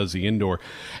season than it does the indoor.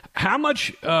 How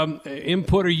much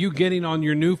input are you getting on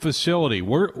your new facility?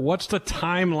 What's the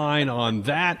timeline on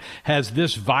that? Has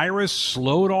this virus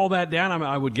slowed all that down?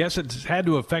 I would guess it's had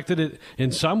to have affected it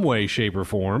in some way, shape, or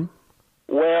form.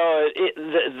 Well,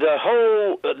 the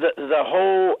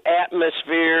whole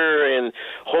atmosphere and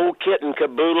whole kit and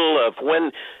caboodle of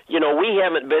when, we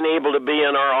haven't been able to be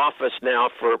in our office now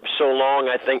for so long,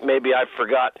 I think maybe I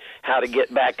forgot how to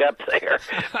get back up there.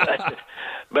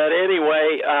 But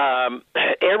anyway,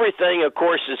 everything, of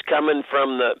course, is coming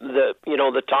from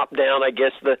the top down, I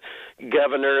guess, the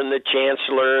governor and the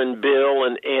chancellor and Bill,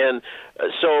 and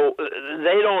so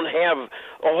they don't have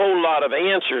a whole lot of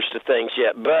answers to things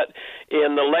yet. But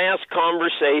in the last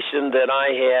conversation that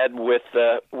I had with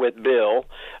Bill,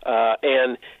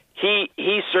 and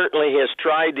he certainly has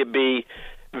tried to be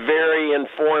very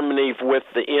informative with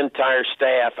the entire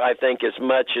staff, I think, as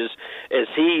much as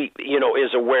he,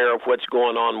 is aware of what's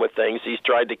going on with things. He's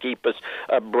tried to keep us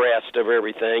abreast of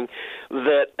everything.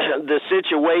 That the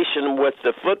situation with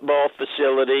the football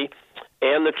facility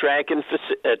and the track and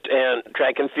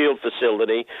field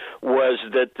facility was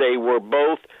that they were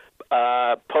both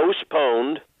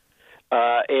postponed,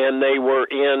 and they were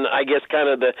in, I guess, kind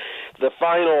of the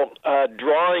final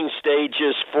drawing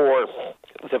stages for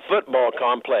the football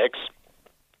complex.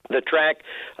 The track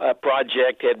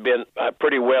project had been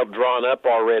pretty well drawn up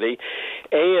already,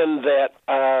 and that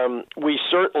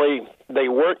they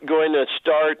weren't going to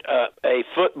start a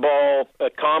football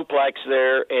complex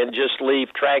there and just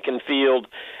leave track and field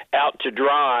out to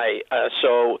dry.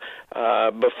 So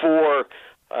before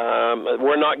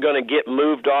we're not going to get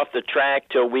moved off the track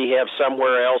till we have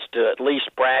somewhere else to at least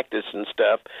practice and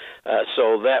stuff.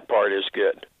 So that part is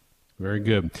good. Very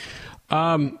good.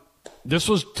 This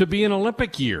was to be an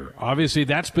Olympic year. Obviously,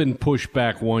 that's been pushed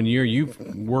back 1 year. You've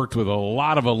worked with a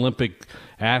lot of Olympic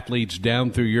athletes down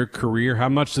through your career. How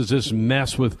much does this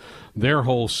mess with their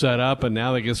whole setup, and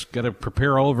now they just got to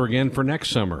prepare all over again for next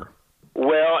summer?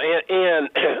 Well, and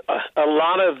a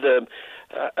lot of the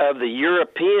the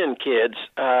European kids,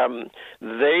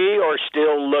 they are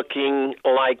still looking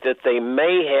like that they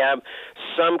may have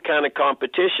some kind of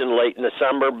competition late in the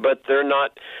summer, but they're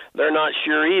not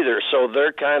sure either. So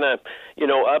they're kind of,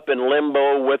 up in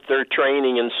limbo with their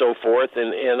training and so forth.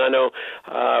 And I know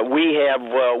we have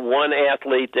one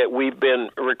athlete that we've been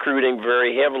recruiting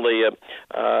very heavily,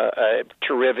 a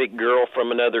terrific girl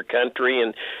from another country,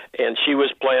 and she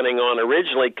was planning on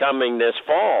originally coming this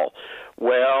fall.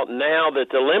 Well, now that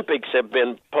the Olympics have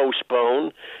been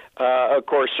postponed, of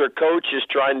course, her coach is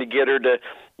trying to get her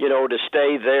to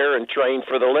stay there and train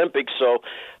for the Olympics. So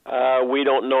we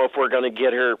don't know if we're going to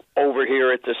get her over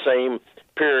here at the same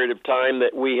period of time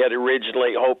that we had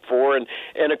originally hoped for. And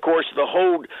of course, the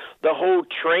whole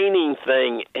training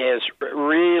thing has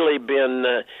really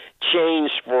been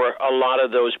changed for a lot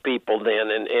of those people then,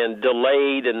 and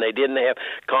delayed, and they didn't have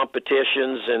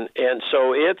competitions, and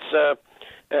so it's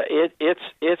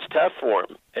tough for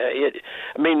them.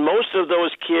 Most of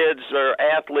those kids are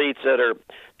athletes that are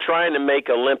trying to make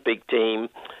Olympic team.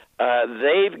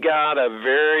 They've got a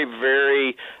very,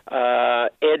 very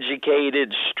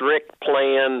educated, strict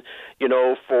plan,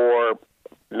 for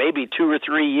maybe 2 or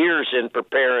 3 years in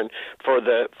preparing for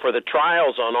the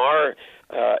trials on our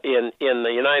in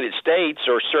the United States,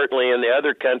 or certainly in the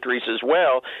other countries as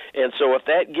well. And so if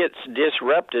that gets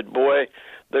disrupted, boy,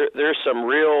 there's some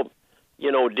real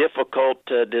difficult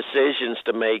decisions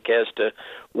to make as to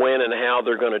when and how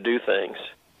they're going to do things.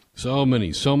 So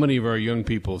many of our young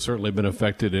people have certainly been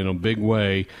affected in a big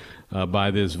way by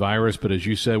this virus. But as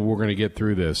you said, we're going to get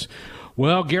through this.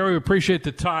 Well, Gary, we appreciate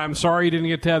the time. Sorry you didn't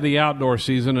get to have the outdoor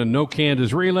season, and no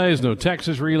Kansas relays, no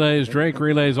Texas relays, Drake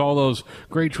relays, all those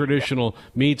great traditional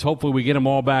meets. Hopefully we get them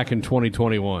all back in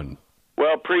 2021.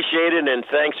 Well, appreciate it, and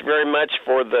thanks very much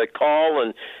for the call,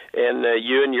 and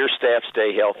you and your staff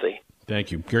stay healthy.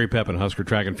 Thank you. Gary Pepin, Husker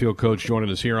Track and Field coach, joining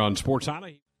us here on Sports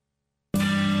Island.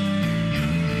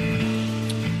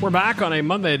 We're back on a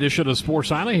Monday edition of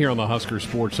Sports Island here on the Husker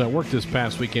Sports Network. This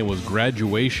past weekend was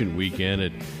graduation weekend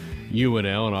at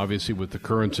UNL, and obviously with the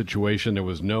current situation, there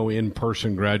was no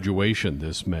in-person graduation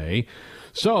this May.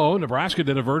 So Nebraska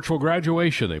did a virtual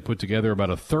graduation. They put together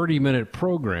about a 30-minute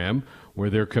program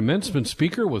where their commencement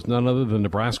speaker was none other than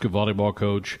Nebraska volleyball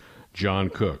coach John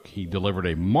Cook. He delivered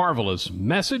a marvelous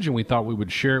message, and we thought we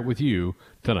would share it with you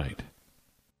tonight.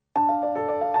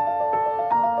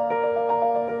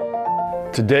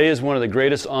 Today is one of the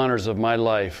greatest honors of my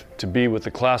life to be with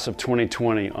the class of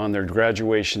 2020 on their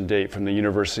graduation date from the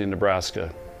University of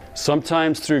Nebraska.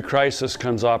 Sometimes through crisis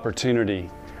comes opportunity.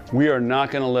 We are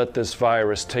not going to let this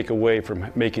virus take away from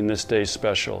making this day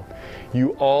special.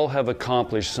 You all have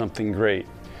accomplished something great.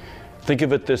 Think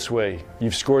of it this way.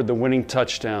 You've scored the winning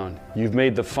touchdown. You've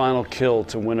made the final kill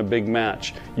to win a big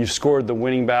match. You've scored the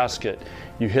winning basket.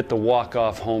 You hit the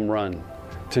walk-off home run.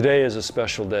 Today is a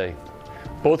special day.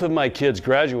 Both of my kids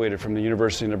graduated from the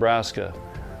University of Nebraska.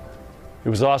 It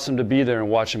was awesome to be there and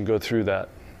watch them go through that.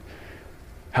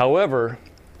 However,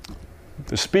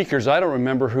 the speakers, I don't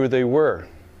remember who they were.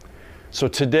 So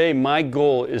today, my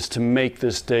goal is to make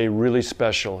this day really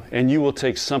special, and you will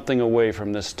take something away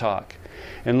from this talk.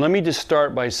 And let me just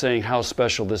start by saying how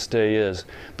special this day is.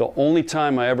 The only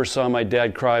time I ever saw my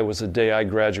dad cry was the day I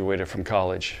graduated from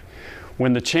college.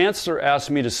 When the chancellor asked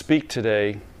me to speak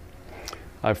today,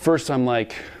 at first I'm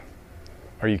like,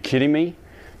 are you kidding me?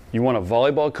 You want a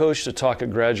volleyball coach to talk at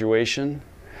graduation?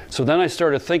 So then I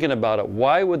started thinking about it.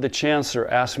 Why would the chancellor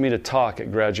ask me to talk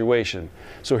at graduation?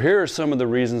 So here are some of the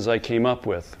reasons I came up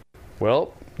with.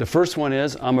 Well, the first one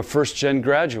is I'm a first-gen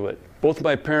graduate. Both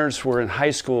my parents were in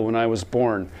high school when I was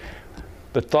born.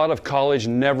 The thought of college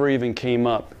never even came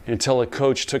up until a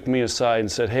coach took me aside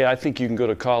and said, hey, I think you can go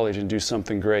to college and do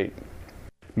something great.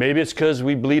 Maybe it's because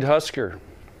we bleed Husker.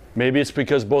 Maybe it's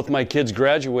because both my kids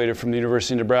graduated from the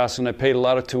University of Nebraska and I paid a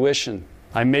lot of tuition.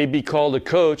 I may be called a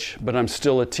coach, but I'm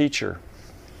still a teacher.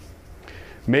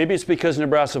 Maybe it's because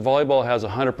Nebraska Volleyball has a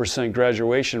 100%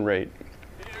 graduation rate.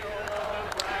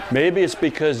 Maybe it's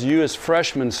because you as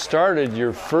freshmen started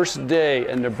your first day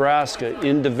in Nebraska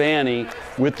in Devaney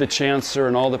with the chancellor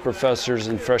and all the professors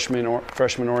in freshman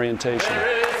orientation.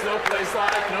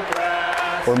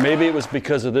 Or maybe it was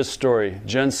because of this story,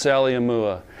 Jen Sally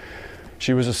Amua.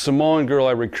 She was a Samoan girl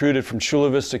I recruited from Chula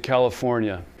Vista,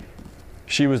 California.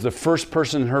 She was the first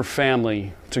person in her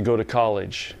family to go to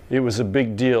college. It was a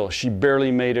big deal. She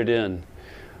barely made it in.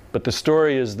 But the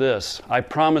story is this. I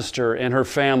promised her and her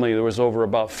family, there was over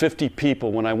about 50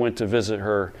 people when I went to visit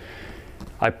her.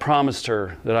 I promised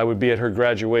her that I would be at her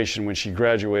graduation when she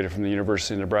graduated from the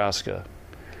University of Nebraska.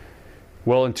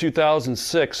 Well, in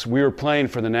 2006, we were playing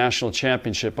for the national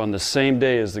championship on the same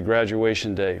day as the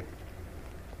graduation day.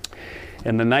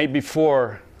 And the night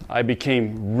before, I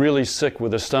became really sick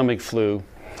with a stomach flu.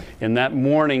 And that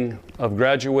morning of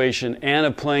graduation and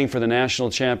of playing for the national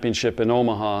championship in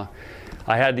Omaha,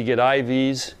 I had to get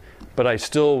IVs, but I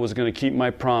still was going to keep my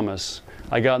promise.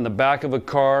 I got in the back of a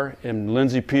car, and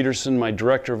Lindsay Peterson, my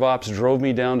director of ops, drove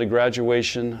me down to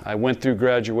graduation. I went through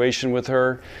graduation with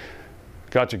her,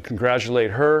 got to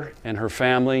congratulate her and her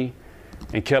family,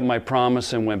 and kept my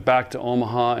promise and went back to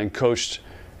Omaha and coached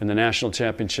in the national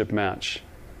championship match.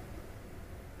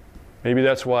 Maybe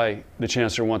that's why the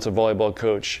Chancellor wants a volleyball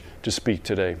coach to speak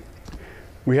today.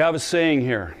 We have a saying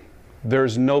here,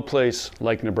 there's no place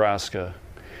like Nebraska.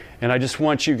 And I just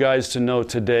want you guys to know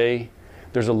today,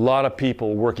 there's a lot of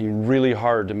people working really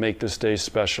hard to make this day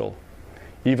special,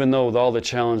 even though with all the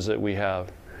challenges that we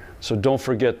have. So don't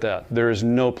forget that. There is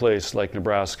no place like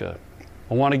Nebraska.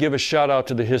 I want to give a shout out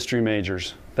to the history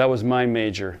majors. That was my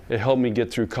major. It helped me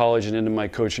get through college and into my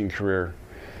coaching career.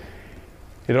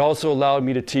 It also allowed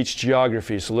me to teach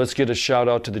geography, so let's get a shout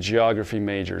out to the geography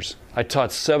majors. I taught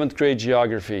 7th grade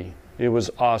geography. It was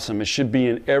awesome. It should be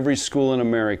in every school in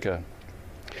America.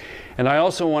 And I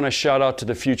also want to shout out to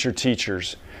the future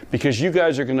teachers, because you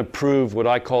guys are going to prove what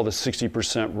I call the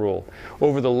 60% rule.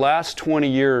 Over the last 20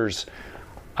 years,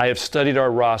 I have studied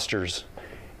our rosters,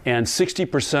 and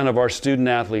 60% of our student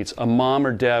athletes, a mom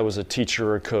or dad was a teacher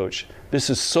or a coach. This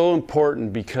is so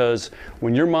important because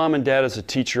when your mom and dad is a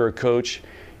teacher or a coach,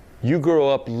 you grow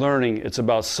up learning it's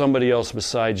about somebody else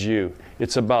besides you.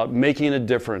 It's about making a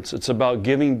difference. It's about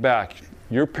giving back.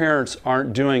 Your parents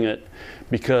aren't doing it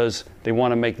because they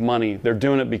want to make money. They're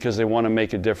doing it because they want to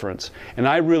make a difference. And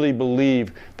I really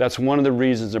believe that's one of the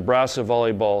reasons Nebraska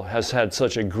Volleyball has had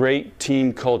such a great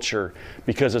team culture,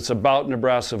 because it's about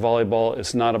Nebraska Volleyball.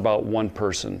 It's not about one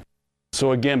person.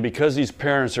 So again, because these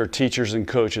parents are teachers and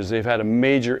coaches, they've had a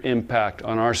major impact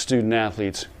on our student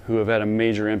athletes who have had a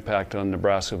major impact on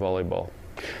Nebraska Volleyball.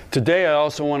 Today, I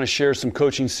also want to share some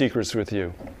coaching secrets with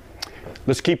you.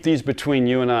 Let's keep these between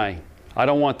you and I. I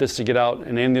don't want this to get out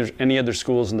in any other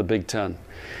schools in the Big Ten.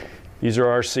 These are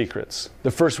our secrets.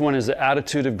 The first one is the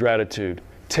attitude of gratitude.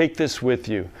 Take this with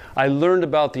you. I learned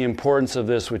about the importance of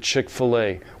this with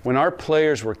Chick-fil-A. When our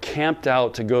players were camped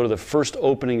out to go to the first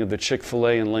opening of the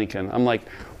Chick-fil-A in Lincoln, I'm like,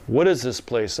 what is this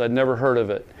place? I'd never heard of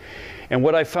it. And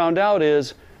what I found out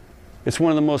is it's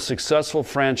one of the most successful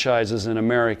franchises in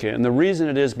America. And the reason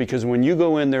it is because when you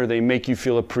go in there, they make you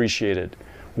feel appreciated.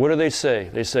 What do they say?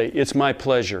 They say, it's my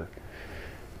pleasure.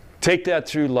 Take that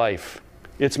through life.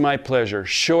 It's my pleasure.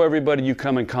 Show everybody you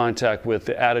come in contact with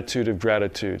the attitude of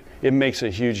gratitude. It makes a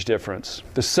huge difference.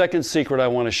 The second secret I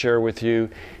want to share with you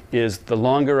is the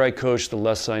longer I coach, the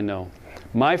less I know.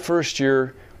 My first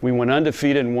year, we went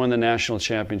undefeated and won the national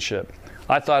championship.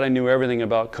 I thought I knew everything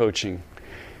about coaching.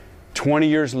 20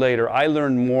 years later, I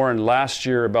learned more in last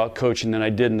year about coaching than I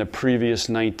did in the previous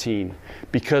 19,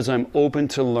 because I'm open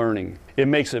to learning. It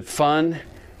makes it fun.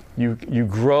 You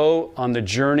grow on the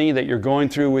journey that you're going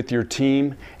through with your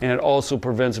team, and it also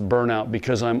prevents burnout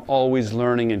because I'm always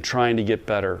learning and trying to get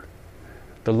better.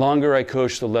 The longer I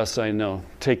coach, the less I know.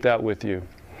 Take that with you.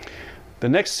 The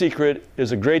next secret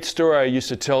is a great story I used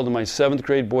to tell to my 7th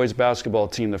grade boys basketball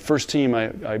team, the first team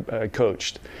I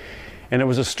coached. And it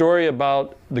was a story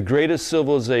about the greatest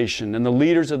civilization, and the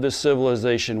leaders of this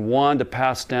civilization wanted to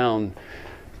pass down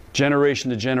generation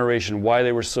to generation why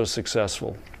they were so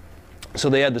successful. So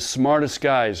they had the smartest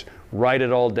guys write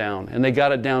it all down, and they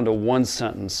got it down to one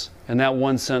sentence. And that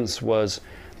one sentence was,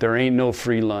 there ain't no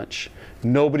free lunch.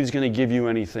 Nobody's going to give you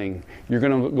anything. You're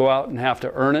going to go out and have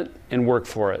to earn it and work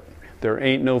for it. There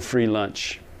ain't no free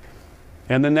lunch.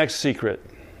 And the next secret,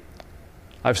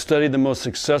 I've studied the most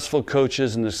successful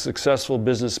coaches and the successful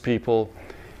business people,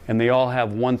 and they all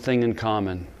have one thing in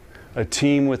common, a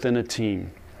team within a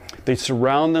team. They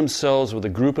surround themselves with a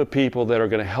group of people that are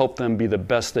going to help them be the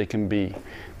best they can be.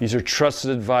 These are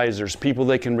trusted advisors, people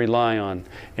they can rely on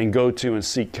and go to and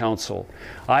seek counsel.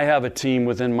 I have a team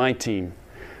within my team.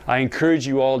 I encourage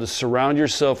you all to surround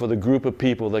yourself with a group of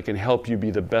people that can help you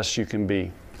be the best you can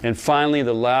be. And finally,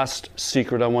 the last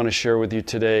secret I want to share with you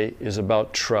today is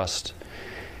about trust.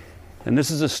 And this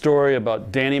is a story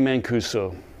about Danny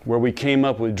Mancuso, where we came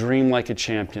up with Dream Like a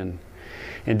Champion.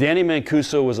 And Danny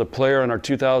Mancuso was a player on our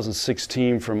 2006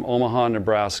 team from Omaha,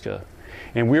 Nebraska.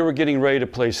 And we were getting ready to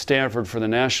play Stanford for the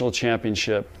national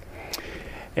championship.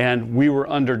 And we were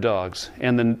underdogs.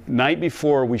 And the night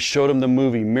before, we showed him the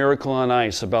movie Miracle on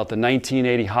Ice about the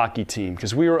 1980 hockey team.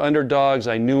 Because we were underdogs,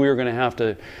 I knew we were going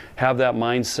to have that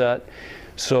mindset.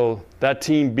 So that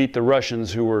team beat the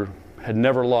Russians, who had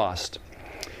never lost.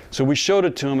 So we showed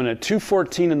it to him, and at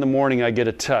 2:14 in the morning, I get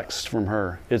a text from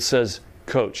her. It says,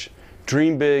 Coach,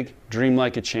 Dream big, dream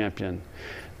like a champion.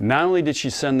 Not only did she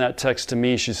send that text to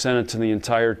me, she sent it to the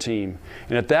entire team.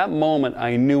 And at that moment,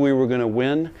 I knew we were going to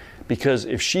win, because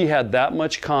if she had that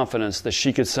much confidence that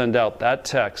she could send out that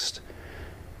text,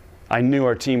 I knew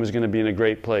our team was going to be in a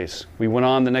great place. We went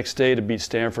on the next day to beat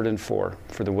Stanford in 4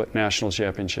 for the national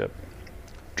championship.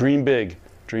 Dream big,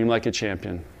 dream like a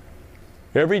champion.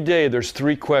 Every day there's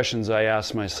 3 questions I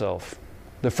ask myself.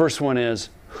 The first one is,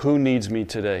 who needs me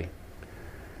today?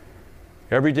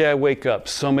 Every day I wake up,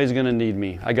 somebody's going to need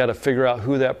me. I got to figure out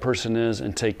who that person is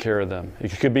and take care of them.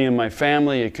 It could be in my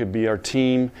family, it could be our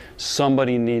team.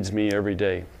 Somebody needs me every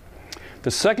day.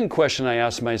 The second question I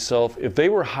ask myself, if they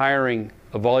were hiring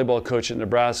a volleyball coach at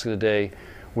Nebraska today,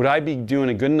 would I be doing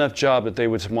a good enough job that they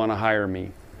would want to hire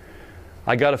me?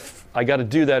 I got to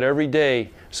do that every day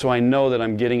so I know that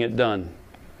I'm getting it done,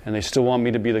 and they still want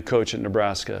me to be the coach at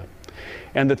Nebraska.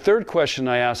 And the third question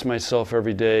I ask myself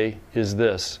every day is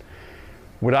this: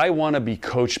 would I want to be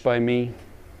coached by me?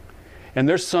 And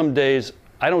there's some days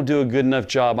I don't do a good enough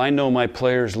job. I know my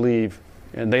players leave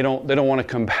and they don't want to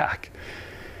come back.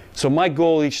 So my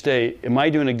goal each day, am I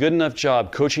doing a good enough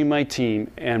job coaching my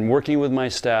team and working with my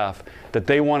staff that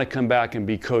they want to come back and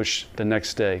be coached the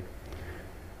next day?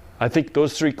 I think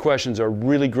those 3 questions are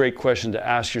really great questions to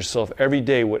ask yourself every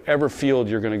day, whatever field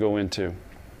you're going to go into.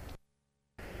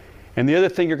 And the other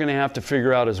thing you're going to have to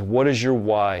figure out is, what is your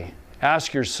why?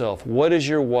 Ask yourself, what is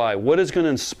your why? What is going to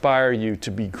inspire you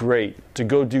to be great, to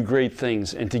go do great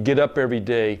things, and to get up every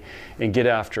day and get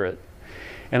after it?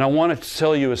 And I want to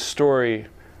tell you a story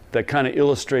that kind of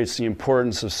illustrates the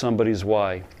importance of somebody's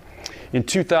why. In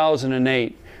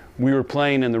 2008, we were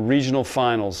playing in the regional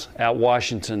finals at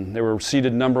Washington. They were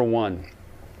seeded number 1.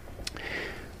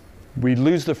 We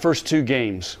lose the first 2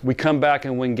 games. We come back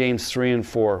and win games 3 and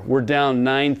 4. We're down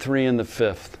 9-3 in the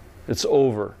 5th. It's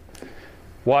over.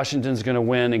 Washington's going to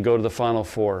win and go to the Final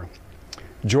Four.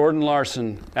 Jordan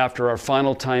Larson, after our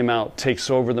final timeout, takes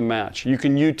over the match. You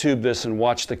can YouTube this and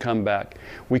watch the comeback.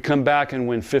 We come back and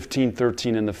win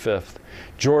 15-13 in the 5th.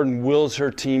 Jordan wills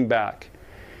her team back.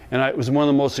 And it was one of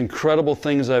the most incredible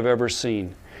things I've ever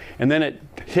seen. And then it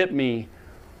hit me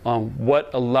on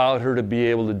what allowed her to be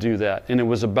able to do that. And it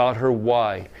was about her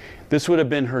why. This would have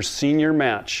been her senior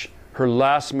match, her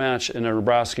last match in a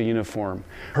Nebraska uniform.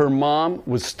 Her mom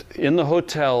was in the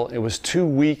hotel. It was too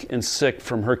weak and sick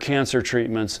from her cancer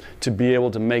treatments to be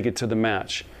able to make it to the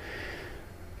match.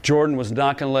 Jordan was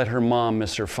not going to let her mom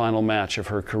miss her final match of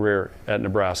her career at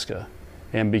Nebraska.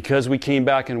 And because we came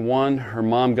back and won, her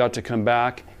mom got to come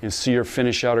back and see her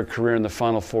finish out her career in the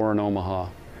Final Four in Omaha.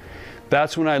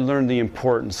 That's when I learned the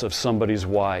importance of somebody's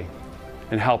why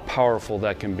and how powerful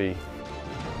that can be.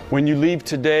 When you leave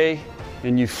today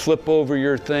and you flip over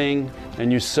your thing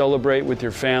and you celebrate with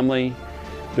your family,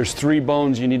 there's 3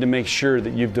 bones you need to make sure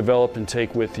that you've developed and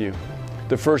take with you.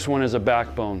 The first one is a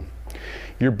backbone.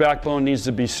 Your backbone needs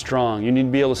to be strong. You need to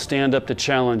be able to stand up to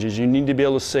challenges. You need to be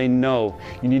able to say no.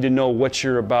 You need to know what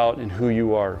you're about and who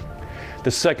you are.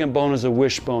 The second bone is a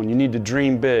wishbone. You need to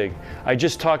dream big. I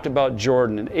just talked about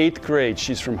Jordan. In 8th grade,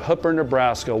 she's from Hooper,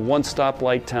 Nebraska, a one-stop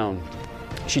light town.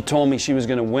 She told me she was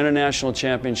going to win a national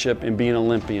championship and be an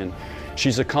Olympian.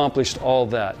 She's accomplished all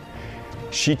that.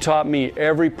 She taught me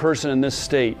every person in this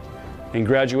state and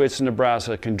graduates in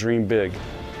Nebraska can dream big.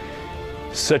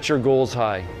 Set your goals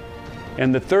high.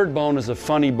 And the third bone is a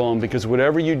funny bone, because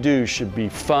whatever you do should be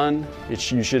fun,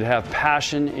 you should have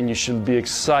passion, and you should be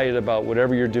excited about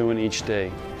whatever you're doing each day.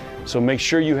 So make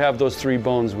sure you have those 3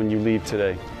 bones when you leave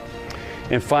today.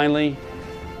 And finally,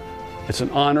 it's an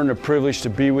honor and a privilege to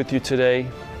be with you today.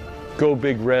 Go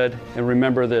Big Red, and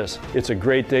remember this, it's a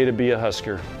great day to be a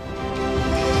Husker.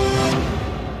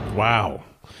 Wow.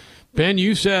 Ben,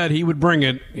 you said he would bring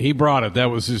it. He brought it. That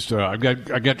was just, I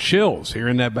got chills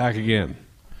hearing that back again.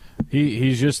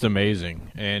 He's just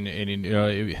amazing, and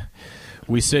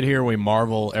we sit here and we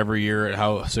marvel every year at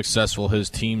how successful his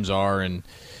teams are, and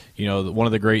one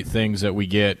of the great things that we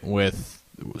get with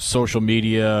social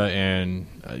media and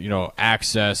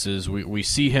access is we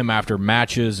see him after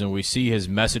matches and we see his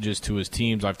messages to his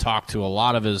teams. I've talked to a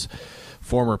lot of his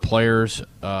former players.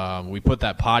 We put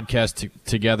that podcast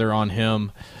together on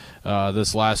him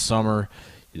this last summer.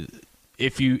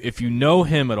 If you know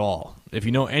him at all, if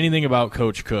you know anything about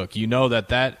Coach Cook, you know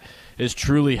that is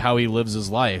truly how he lives his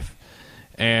life.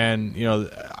 And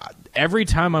every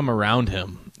time I'm around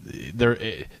him,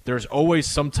 there's always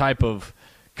some type of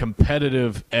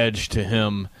competitive edge to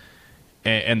him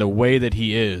and the way that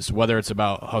he is, whether it's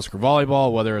about Husker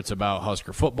volleyball, whether it's about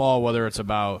Husker football, whether it's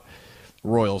about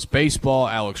Royals baseball,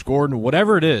 Alex Gordon,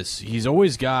 whatever it is, he's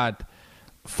always got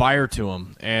fire to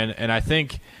him. And I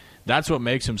think that's what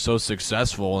makes him so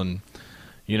successful. And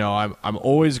I'm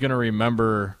always going to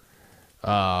remember,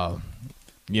 and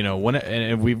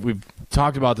we've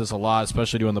talked about this a lot,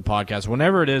 especially doing the podcast.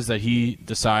 Whenever it is that he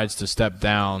decides to step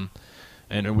down,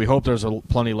 and we hope there's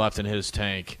plenty left in his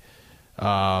tank,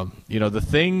 the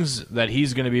things that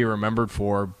he's going to be remembered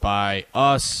for by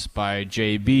us, by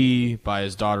JB, by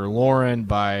his daughter Lauren,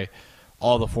 by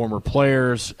all the former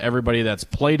players, everybody that's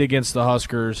played against the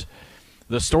Huskers,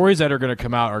 the stories that are going to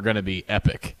come out are going to be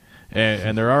epic.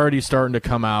 And they're already starting to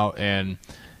come out, and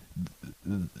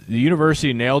the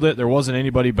university nailed it. There wasn't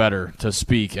anybody better to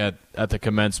speak at the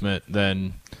commencement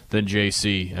than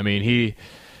JC. I mean,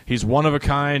 he's one of a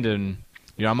kind, and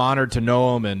I'm honored to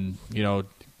know him, and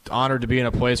honored to be in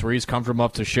a place where he's comfortable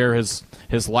enough to share his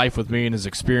life with me and his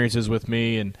experiences with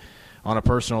me, and on a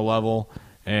personal level,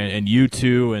 and you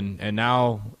too, and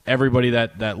now everybody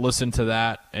that listened to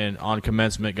that and on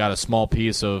commencement got a small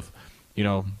piece of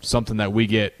something that we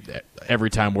get every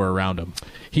time we're around him.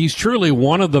 He's truly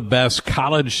one of the best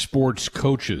college sports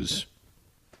coaches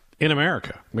in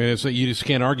America. I mean, you just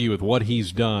can't argue with what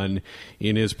he's done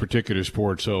in his particular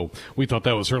sport. So we thought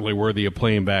that was certainly worthy of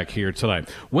playing back here tonight.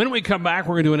 When we come back,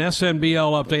 we're going to do an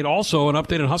SNBL update, also an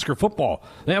update on Husker football.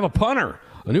 They have a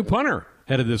new punter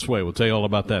headed this way. We'll tell you all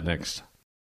about that next.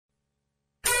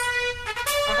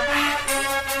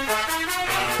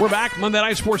 We're back, Monday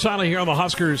Night Sports Island here on the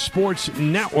Husker Sports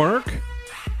Network.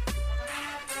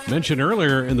 Mentioned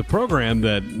earlier in the program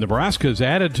that Nebraska's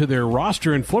added to their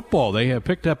roster in football. They have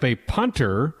picked up a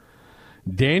punter,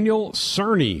 Daniel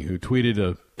Cerny, who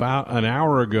tweeted about an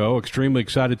hour ago, extremely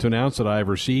excited to announce that I have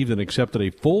received and accepted a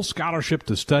full scholarship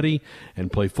to study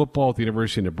and play football at the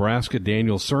University of Nebraska.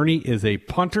 Daniel Cerny is a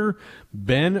punter,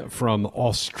 Ben from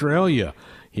Australia.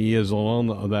 He is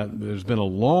along that. There's been a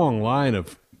long line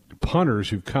of punters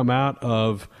who've come out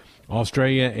of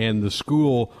Australia and the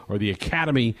school or the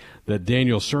academy that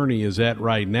Daniel Cerny is at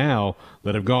right now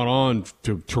that have gone on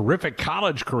to terrific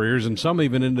college careers and some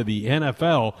even into the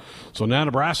NFL. So now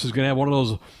Nebraska's going to have one of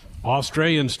those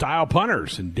Australian-style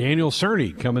punters, and Daniel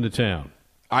Cerny coming to town.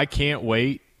 I can't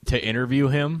wait to interview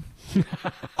him.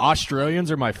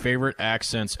 Australians are my favorite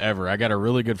accents ever. I got a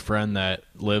really good friend that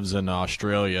lives in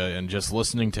Australia, and just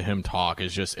listening to him talk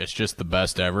it's just the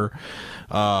best ever.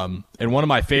 And one of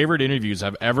my favorite interviews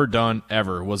I've ever done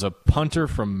was a punter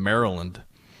from Maryland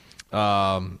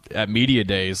at Media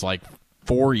Days like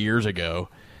 4 years ago.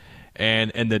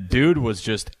 And the dude was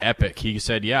just epic. He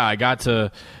said, yeah, I got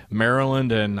to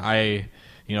Maryland and it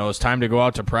was time to go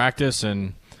out to practice,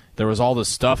 and there was all this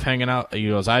stuff hanging out.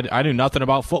 I knew nothing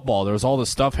about football. There was all this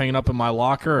stuff hanging up in my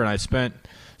locker, and I spent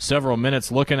several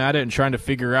minutes looking at it and trying to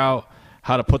figure out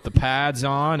how to put the pads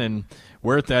on, and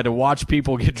I had to watch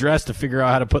people get dressed to figure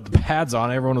out how to put the pads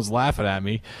on. Everyone was laughing at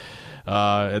me.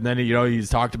 And then, he's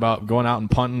talked about going out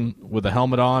and punting with a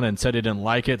helmet on and said he didn't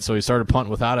like it, so he started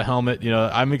punting without a helmet.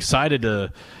 I'm excited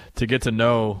to get to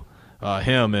know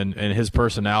him and his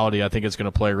personality. I think it's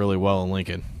going to play really well in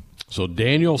Lincoln. So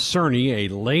Daniel Cerny,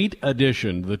 a late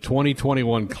addition to the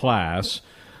 2021 class,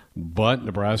 but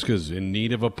Nebraska's in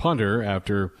need of a punter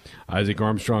after Isaac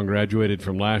Armstrong graduated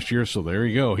from last year. So there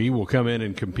you go. He will come in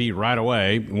and compete right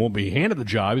away. Won't be handed the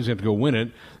job. He's going to have to go win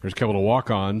it. There's a couple of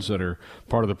walk-ons that are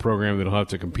part of the program that he'll have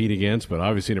to compete against. But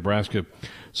obviously Nebraska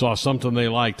saw something they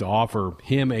liked to offer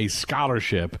him a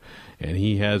scholarship, and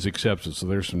he has accepted. So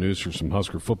there's some news for some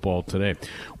Husker football today.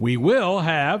 We will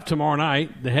have tomorrow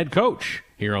night the head coach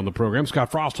here on the program. Scott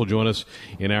Frost will join us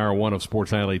in hour one of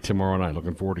Sports Alley tomorrow night.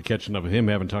 Looking forward to catching up with him.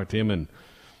 Haven't talked to him in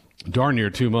darn near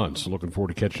 2 months. Looking forward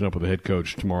to catching up with the head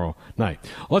coach tomorrow night.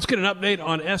 Let's get an update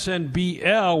on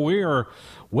SNBL. We are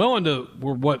well into,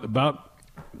 about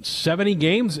 70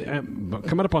 games,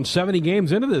 coming up on 70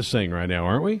 games into this thing right now,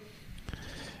 aren't we?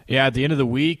 Yeah, at the end of the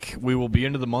week, we will be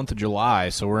into the month of July,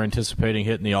 so we're anticipating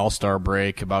hitting the All-Star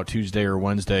break about Tuesday or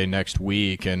Wednesday next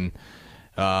week, and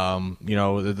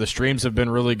the streams have been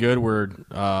really good. We're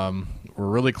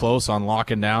really close on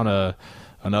locking down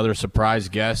another surprise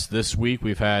guest this week.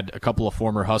 We've had a couple of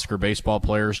former Husker baseball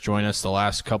players join us the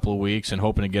last couple of weeks, and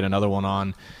hoping to get another one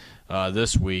on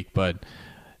this week. But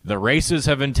the races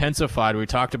have intensified. We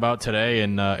talked about today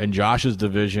in Josh's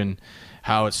division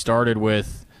how it started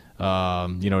with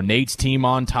Nate's team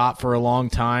on top for a long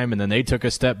time, and then they took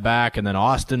a step back, and then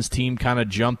Austin's team kind of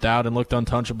jumped out and looked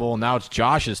untouchable, and now it's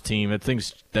Josh's team.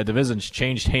 That division's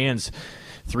changed hands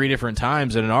 3 different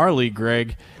times, and in our league,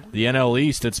 Greg, the NL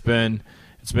East, it's been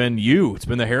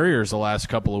the Harriers the last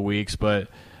couple of weeks, but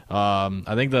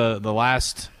I think the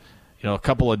last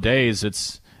couple of days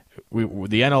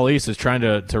the NL East is trying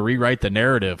to rewrite the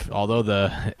narrative. Although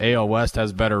the AL West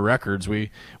has better records, we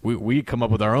come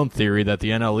up with our own theory that the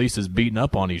NL East is beating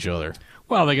up on each other.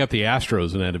 Well, they got the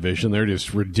Astros in that division. They're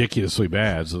just ridiculously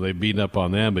bad, so they've beaten up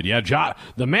on them. But, yeah,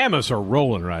 the Mammoths are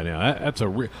rolling right now.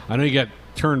 I know you got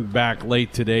turned back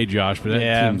late today, Josh, but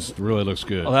that team really looks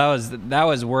good. Well, that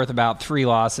was worth about 3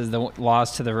 losses. The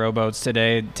loss to the Rowboats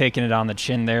today, taking it on the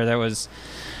chin there. That was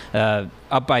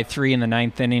up by 3 in the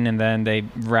 9th inning, and then they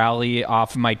rally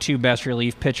off of my 2 best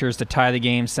relief pitchers to tie the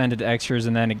game, send it to extras,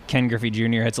 and then Ken Griffey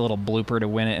Jr. hits a little blooper to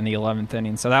win it in the 11th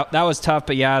inning. So that was tough,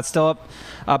 but yeah, it's still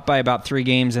up by about 3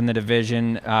 games in the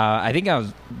division. I think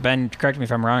Ben, correct me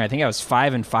if I'm wrong, I think I was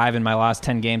 5-5 in my last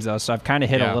 10 games though, so I've kind of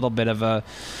hit a little bit of a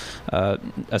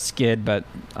skid, but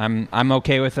I'm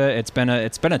okay with it. It's been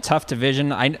a tough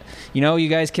division. You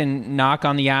guys can knock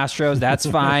on the Astros, that's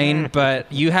fine,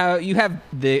 but you have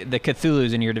the Cthulhu's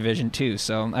in your division too.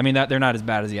 So I mean that they're not as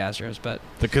bad as the Astros, but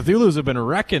the Cthulhu's have been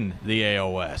wrecking the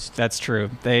AL West. That's true.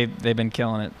 They've been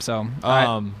killing it. So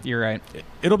you're right.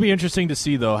 It'll be interesting to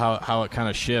see though how it kind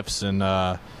of shifts, and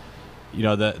that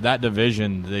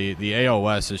division, the AL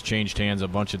West has changed hands a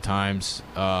bunch of times.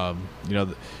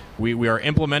 We are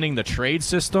implementing the trade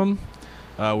system.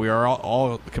 We are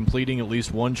all completing at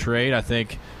least one trade. I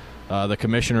think the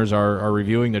commissioners are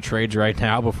reviewing the trades right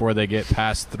now before they get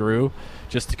passed through,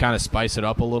 just to kind of spice it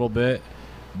up a little bit.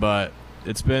 But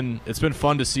it's been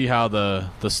fun to see how the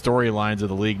storylines of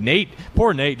the league.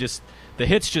 Poor Nate, just the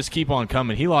hits just keep on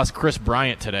coming. He lost Chris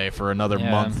Bryant today for another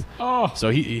month. Oh, so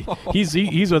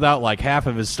he's without like half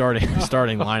of his starting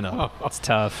lineup. It's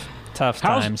tough. Tough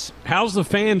times. How's the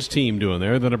fans team doing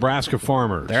there, the Nebraska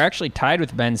Farmers? They're actually tied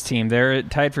with Ben's team. They're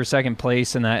tied for second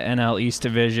place in that NL East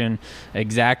division.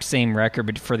 Exact same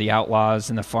record for the Outlaws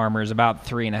and the Farmers, about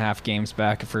 3.5 games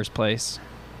back at first place.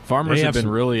 Farmers have been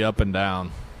really up and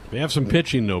down. They have some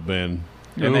pitching, though, Ben.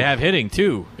 And they have hitting,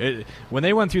 too. When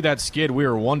they went through that skid, we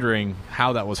were wondering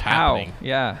how that was happening.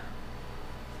 Yeah.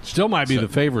 Still might be the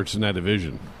favorites in that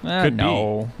division. Could be.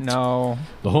 No.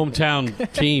 The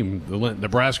hometown team, the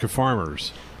Nebraska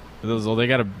Farmers. They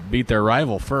got to beat their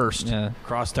rival first. Yeah.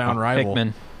 Crosstown rival.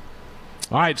 Hickman.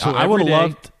 All right, so I would have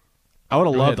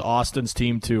loved Austin's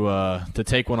team to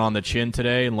take one on the chin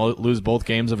today and lose both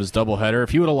games of his doubleheader.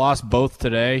 If he would have lost both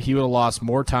today, he would have lost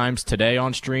more times today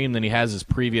on stream than he has his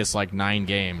previous 9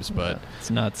 games. But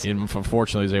it's nuts.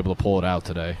 Unfortunately, he was able to pull it out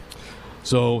today.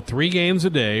 So 3 games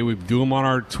a day. We do them on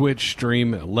our Twitch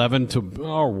stream, 11 to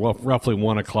roughly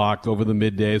 1 o'clock over the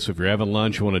midday. So if you're having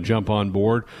lunch, you want to jump on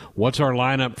board. What's our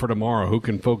lineup for tomorrow? Who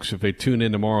can folks, if they tune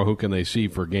in tomorrow, who can they see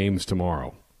for games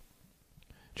tomorrow?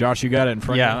 Josh, you got it in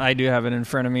front of you? Yeah, I do have it in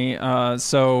front of me.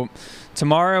 So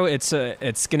tomorrow it's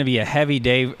going to be a heavy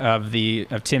day of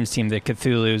Tim's team, the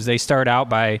Cthulhu's. They start out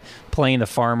by playing the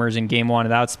Farmers in Game 1.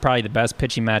 That's probably the best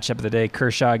pitching matchup of the day,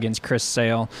 Kershaw against Chris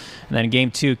Sale. And then in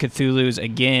Game 2, Cthulhu's,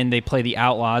 again, they play the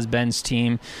Outlaws, Ben's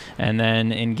team. And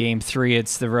then in Game 3,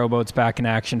 it's the Rowboats back in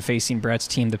action facing Brett's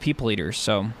team, the People Eaters.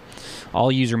 So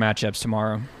all user matchups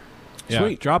tomorrow. Yeah.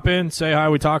 Sweet. Drop in, say hi.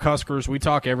 We talk Huskers. We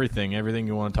talk everything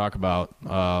you want to talk about.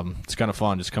 It's kind of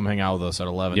fun. Just come hang out with us at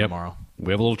 11 tomorrow.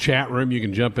 We have a little chat room. You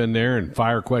can jump in there and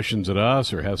fire questions at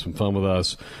us or have some fun with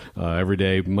us every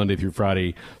day. Monday through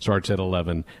Friday starts at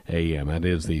 11 a.m. That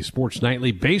is the Sports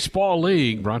Nightly Baseball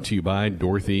League, brought to you by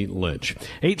Dorothy Lynch.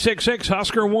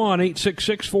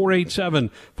 866-HUSKER-1,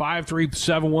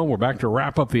 866-487-5371. We're back to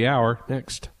wrap up the hour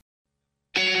next.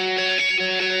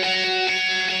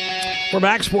 We're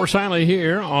back, Sports Nightly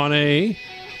here on a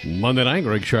Monday night.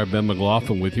 Greg Sharp, Ben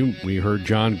McLaughlin with you. We heard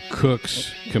John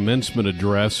Cook's commencement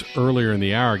address earlier in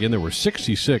the hour. Again, there were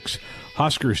 66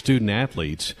 Husker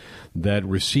student-athletes that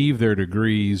received their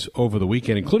degrees over the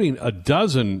weekend, including a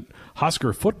dozen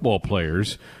Husker football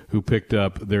players who picked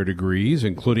up their degrees,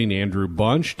 including Andrew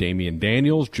Bunch, Damian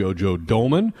Daniels, JoJo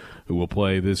Doman, who will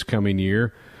play this coming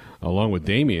year, along with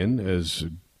Damian as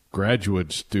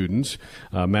graduate students.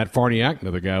 Matt Farniak,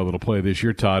 another guy that'll play this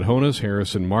year. Todd Honus,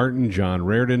 Harrison Martin, John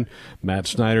Reardon, Matt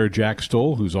Snyder, Jack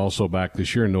Stoll, who's also back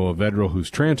this year, Noah Vedral,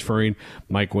 who's transferring,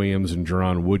 Mike Williams, and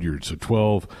Jerron Woodyard. So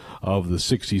 12 of the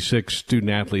 66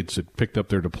 student-athletes that picked up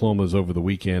their diplomas over the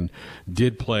weekend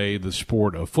did play the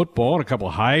sport of football. And a couple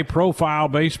of high-profile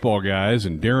baseball guys,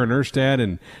 and Darren Erstad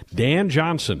and Dan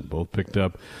Johnson both picked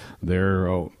up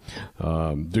their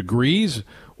degrees.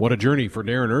 What a journey for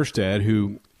Darren Erstad,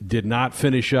 who did not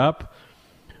finish up,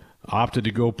 opted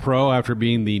to go pro after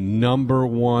being the number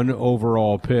 1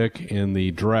 overall pick in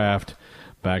the draft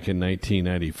back in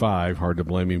 1995. Hard to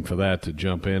blame him for that, to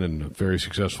jump in and a very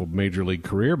successful major league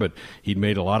career. But he'd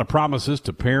made a lot of promises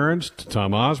to parents, to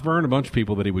Tom Osborne, a bunch of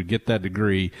people that he would get that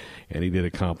degree, and he did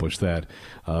accomplish that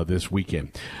this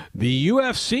weekend. The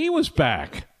UFC was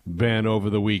back, Ben, over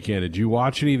the weekend. Did you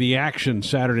watch any of the action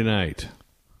Saturday night?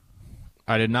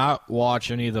 I did not watch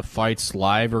any of the fights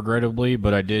live, regrettably,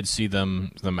 but I did see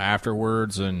them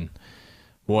afterwards, and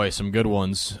boy, some good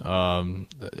ones.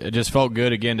 It just felt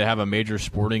good again to have a major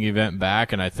sporting event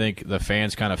back, and I think the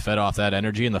fans kind of fed off that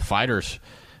energy, and the fighters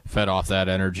fed off that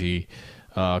energy.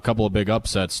 A couple of big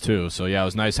upsets too. So yeah, it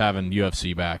was nice having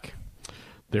UFC back.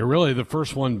 They're really the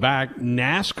first one back.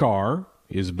 NASCAR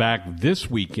is back this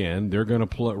weekend. They're going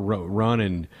to run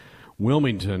in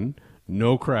Wilmington,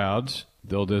 no crowds.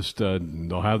 They'll just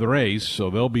they'll have the race, so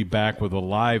they'll be back with a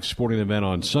live sporting event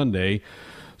on Sunday.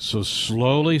 So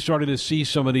slowly starting to see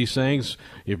some of these things.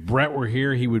 If Brett were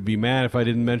here, he would be mad if I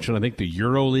didn't mention, I think the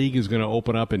Euro League is going to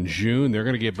open up in June. They're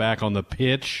going to get back on the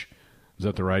pitch. Is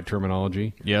that the right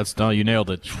terminology? Yeah, it's done. You nailed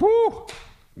it. Whew!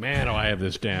 Man, I have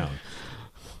this down.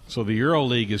 So the Euro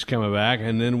League is coming back,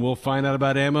 and then we'll find out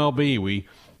about MLB. We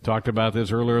talked about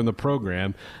this earlier in the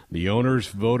program. The owners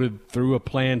voted through a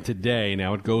plan today.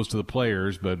 Now it goes to the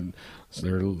players, but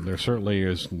there certainly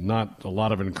is not a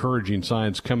lot of encouraging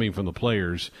signs coming from the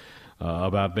players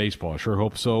about baseball. I sure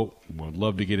hope so. Would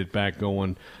love to get it back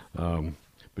going.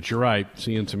 But you're right.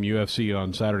 Seeing some UFC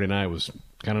on Saturday night was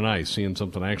kind of nice. Seeing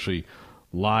something actually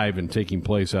live and taking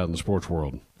place out in the sports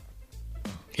world.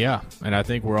 Yeah, and I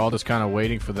think we're all just kind of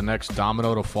waiting for the next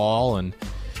domino to fall and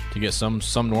to get some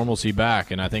normalcy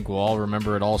back, and I think we'll all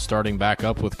remember it all starting back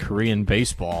up with Korean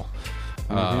baseball.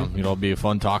 It'll be a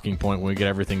fun talking point when we get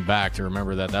everything back to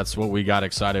remember that's what we got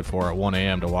excited for at 1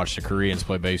 a.m. to watch the Koreans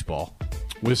play baseball.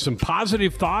 With some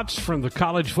positive thoughts from the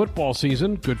college football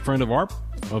season, good friend of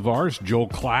ours, Joel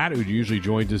Klatt, who usually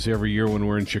joins us every year when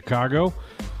we're in Chicago,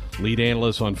 lead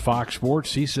analyst on Fox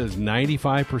Sports, he says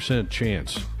 95%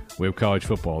 chance we have college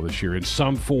football this year in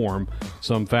some form,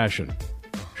 some fashion.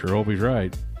 Sure hope he's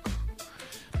right.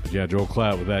 But yeah, Joel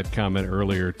Klatt with that comment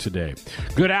earlier today.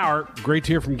 Good hour. Great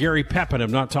to hear from Gary Pepin. I've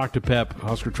not talked to Pep,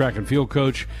 Husker track and field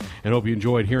coach, and hope you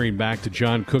enjoyed hearing back to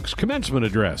John Cook's commencement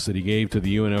address that he gave to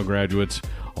the UNL graduates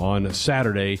on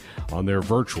Saturday on their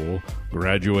virtual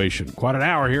graduation. Quite an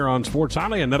hour here on Sports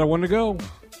Nightly. Another one to go.